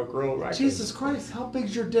just broke world records. Jesus Christ! How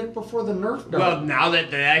big's your dick before the Nerf dart? Well, now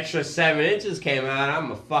that the extra 7 inches came out,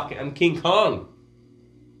 I'm King Kong.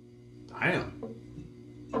 Damn.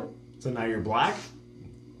 So now you're black?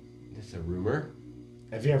 It's a rumor.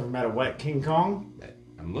 Have you ever met a wet King Kong?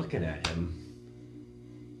 I'm looking at him.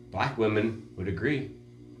 Black women would agree.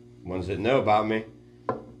 Ones that know about me.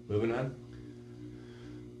 Moving on.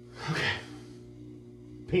 Okay.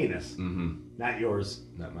 Penis. Mm-hmm. Not yours.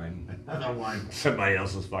 Not mine. Another one. Somebody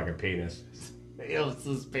else's fucking penis. Somebody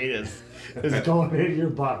else's penis is going in your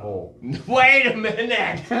butthole. Wait a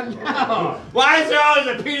minute! No. Why is there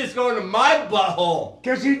always a penis going to my butthole?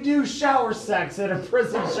 Because you do shower sex in a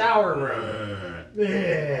prison shower room.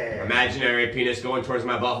 Yeah. Imaginary penis going towards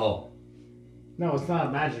my butthole. No, it's not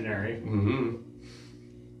imaginary. Mm-hmm.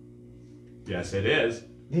 Yes, it is.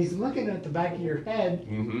 He's looking at the back of your head.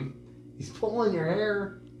 Mm-hmm. He's pulling your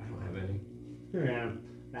hair. I don't have any. Yeah,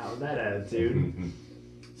 not with that attitude.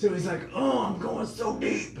 So he's like, oh, I'm going so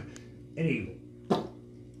deep. And he,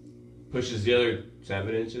 Pushes the other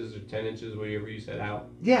 7 inches or 10 inches, whatever you said, out.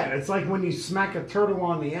 yeah, it's like when you smack a turtle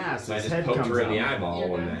on the ass, So I his just head poked comes her in out. the eyeball You're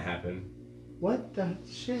when done. that happened. What the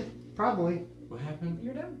shit? Probably. What happened?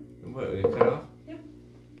 You're done. What, it cut off? Yeah.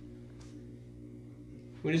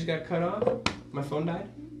 We just got cut off? My phone died?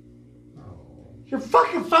 Your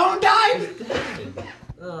fucking phone died?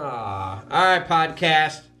 Ah. Alright,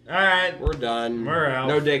 podcast. Alright. We're done. We're out.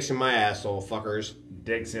 No dicks in my asshole, fuckers.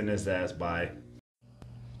 Dick's in his ass, bye.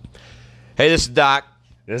 Hey, this is Doc.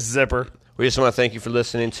 This is Zipper. We just want to thank you for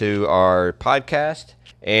listening to our podcast.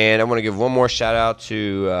 And I want to give one more shout out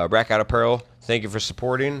to Rack Out Apparel. Thank you for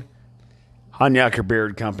supporting. Hanyaker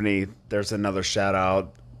Beard Company, there's another shout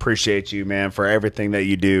out. Appreciate you, man, for everything that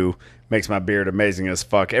you do. Makes my beard amazing as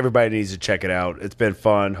fuck. Everybody needs to check it out. It's been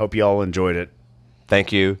fun. Hope you all enjoyed it.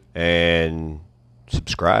 Thank you. And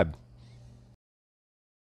subscribe.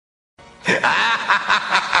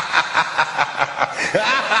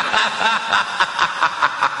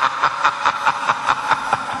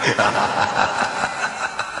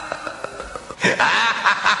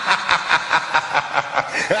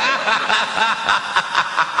 Ha ha ha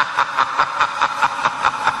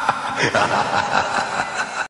ha!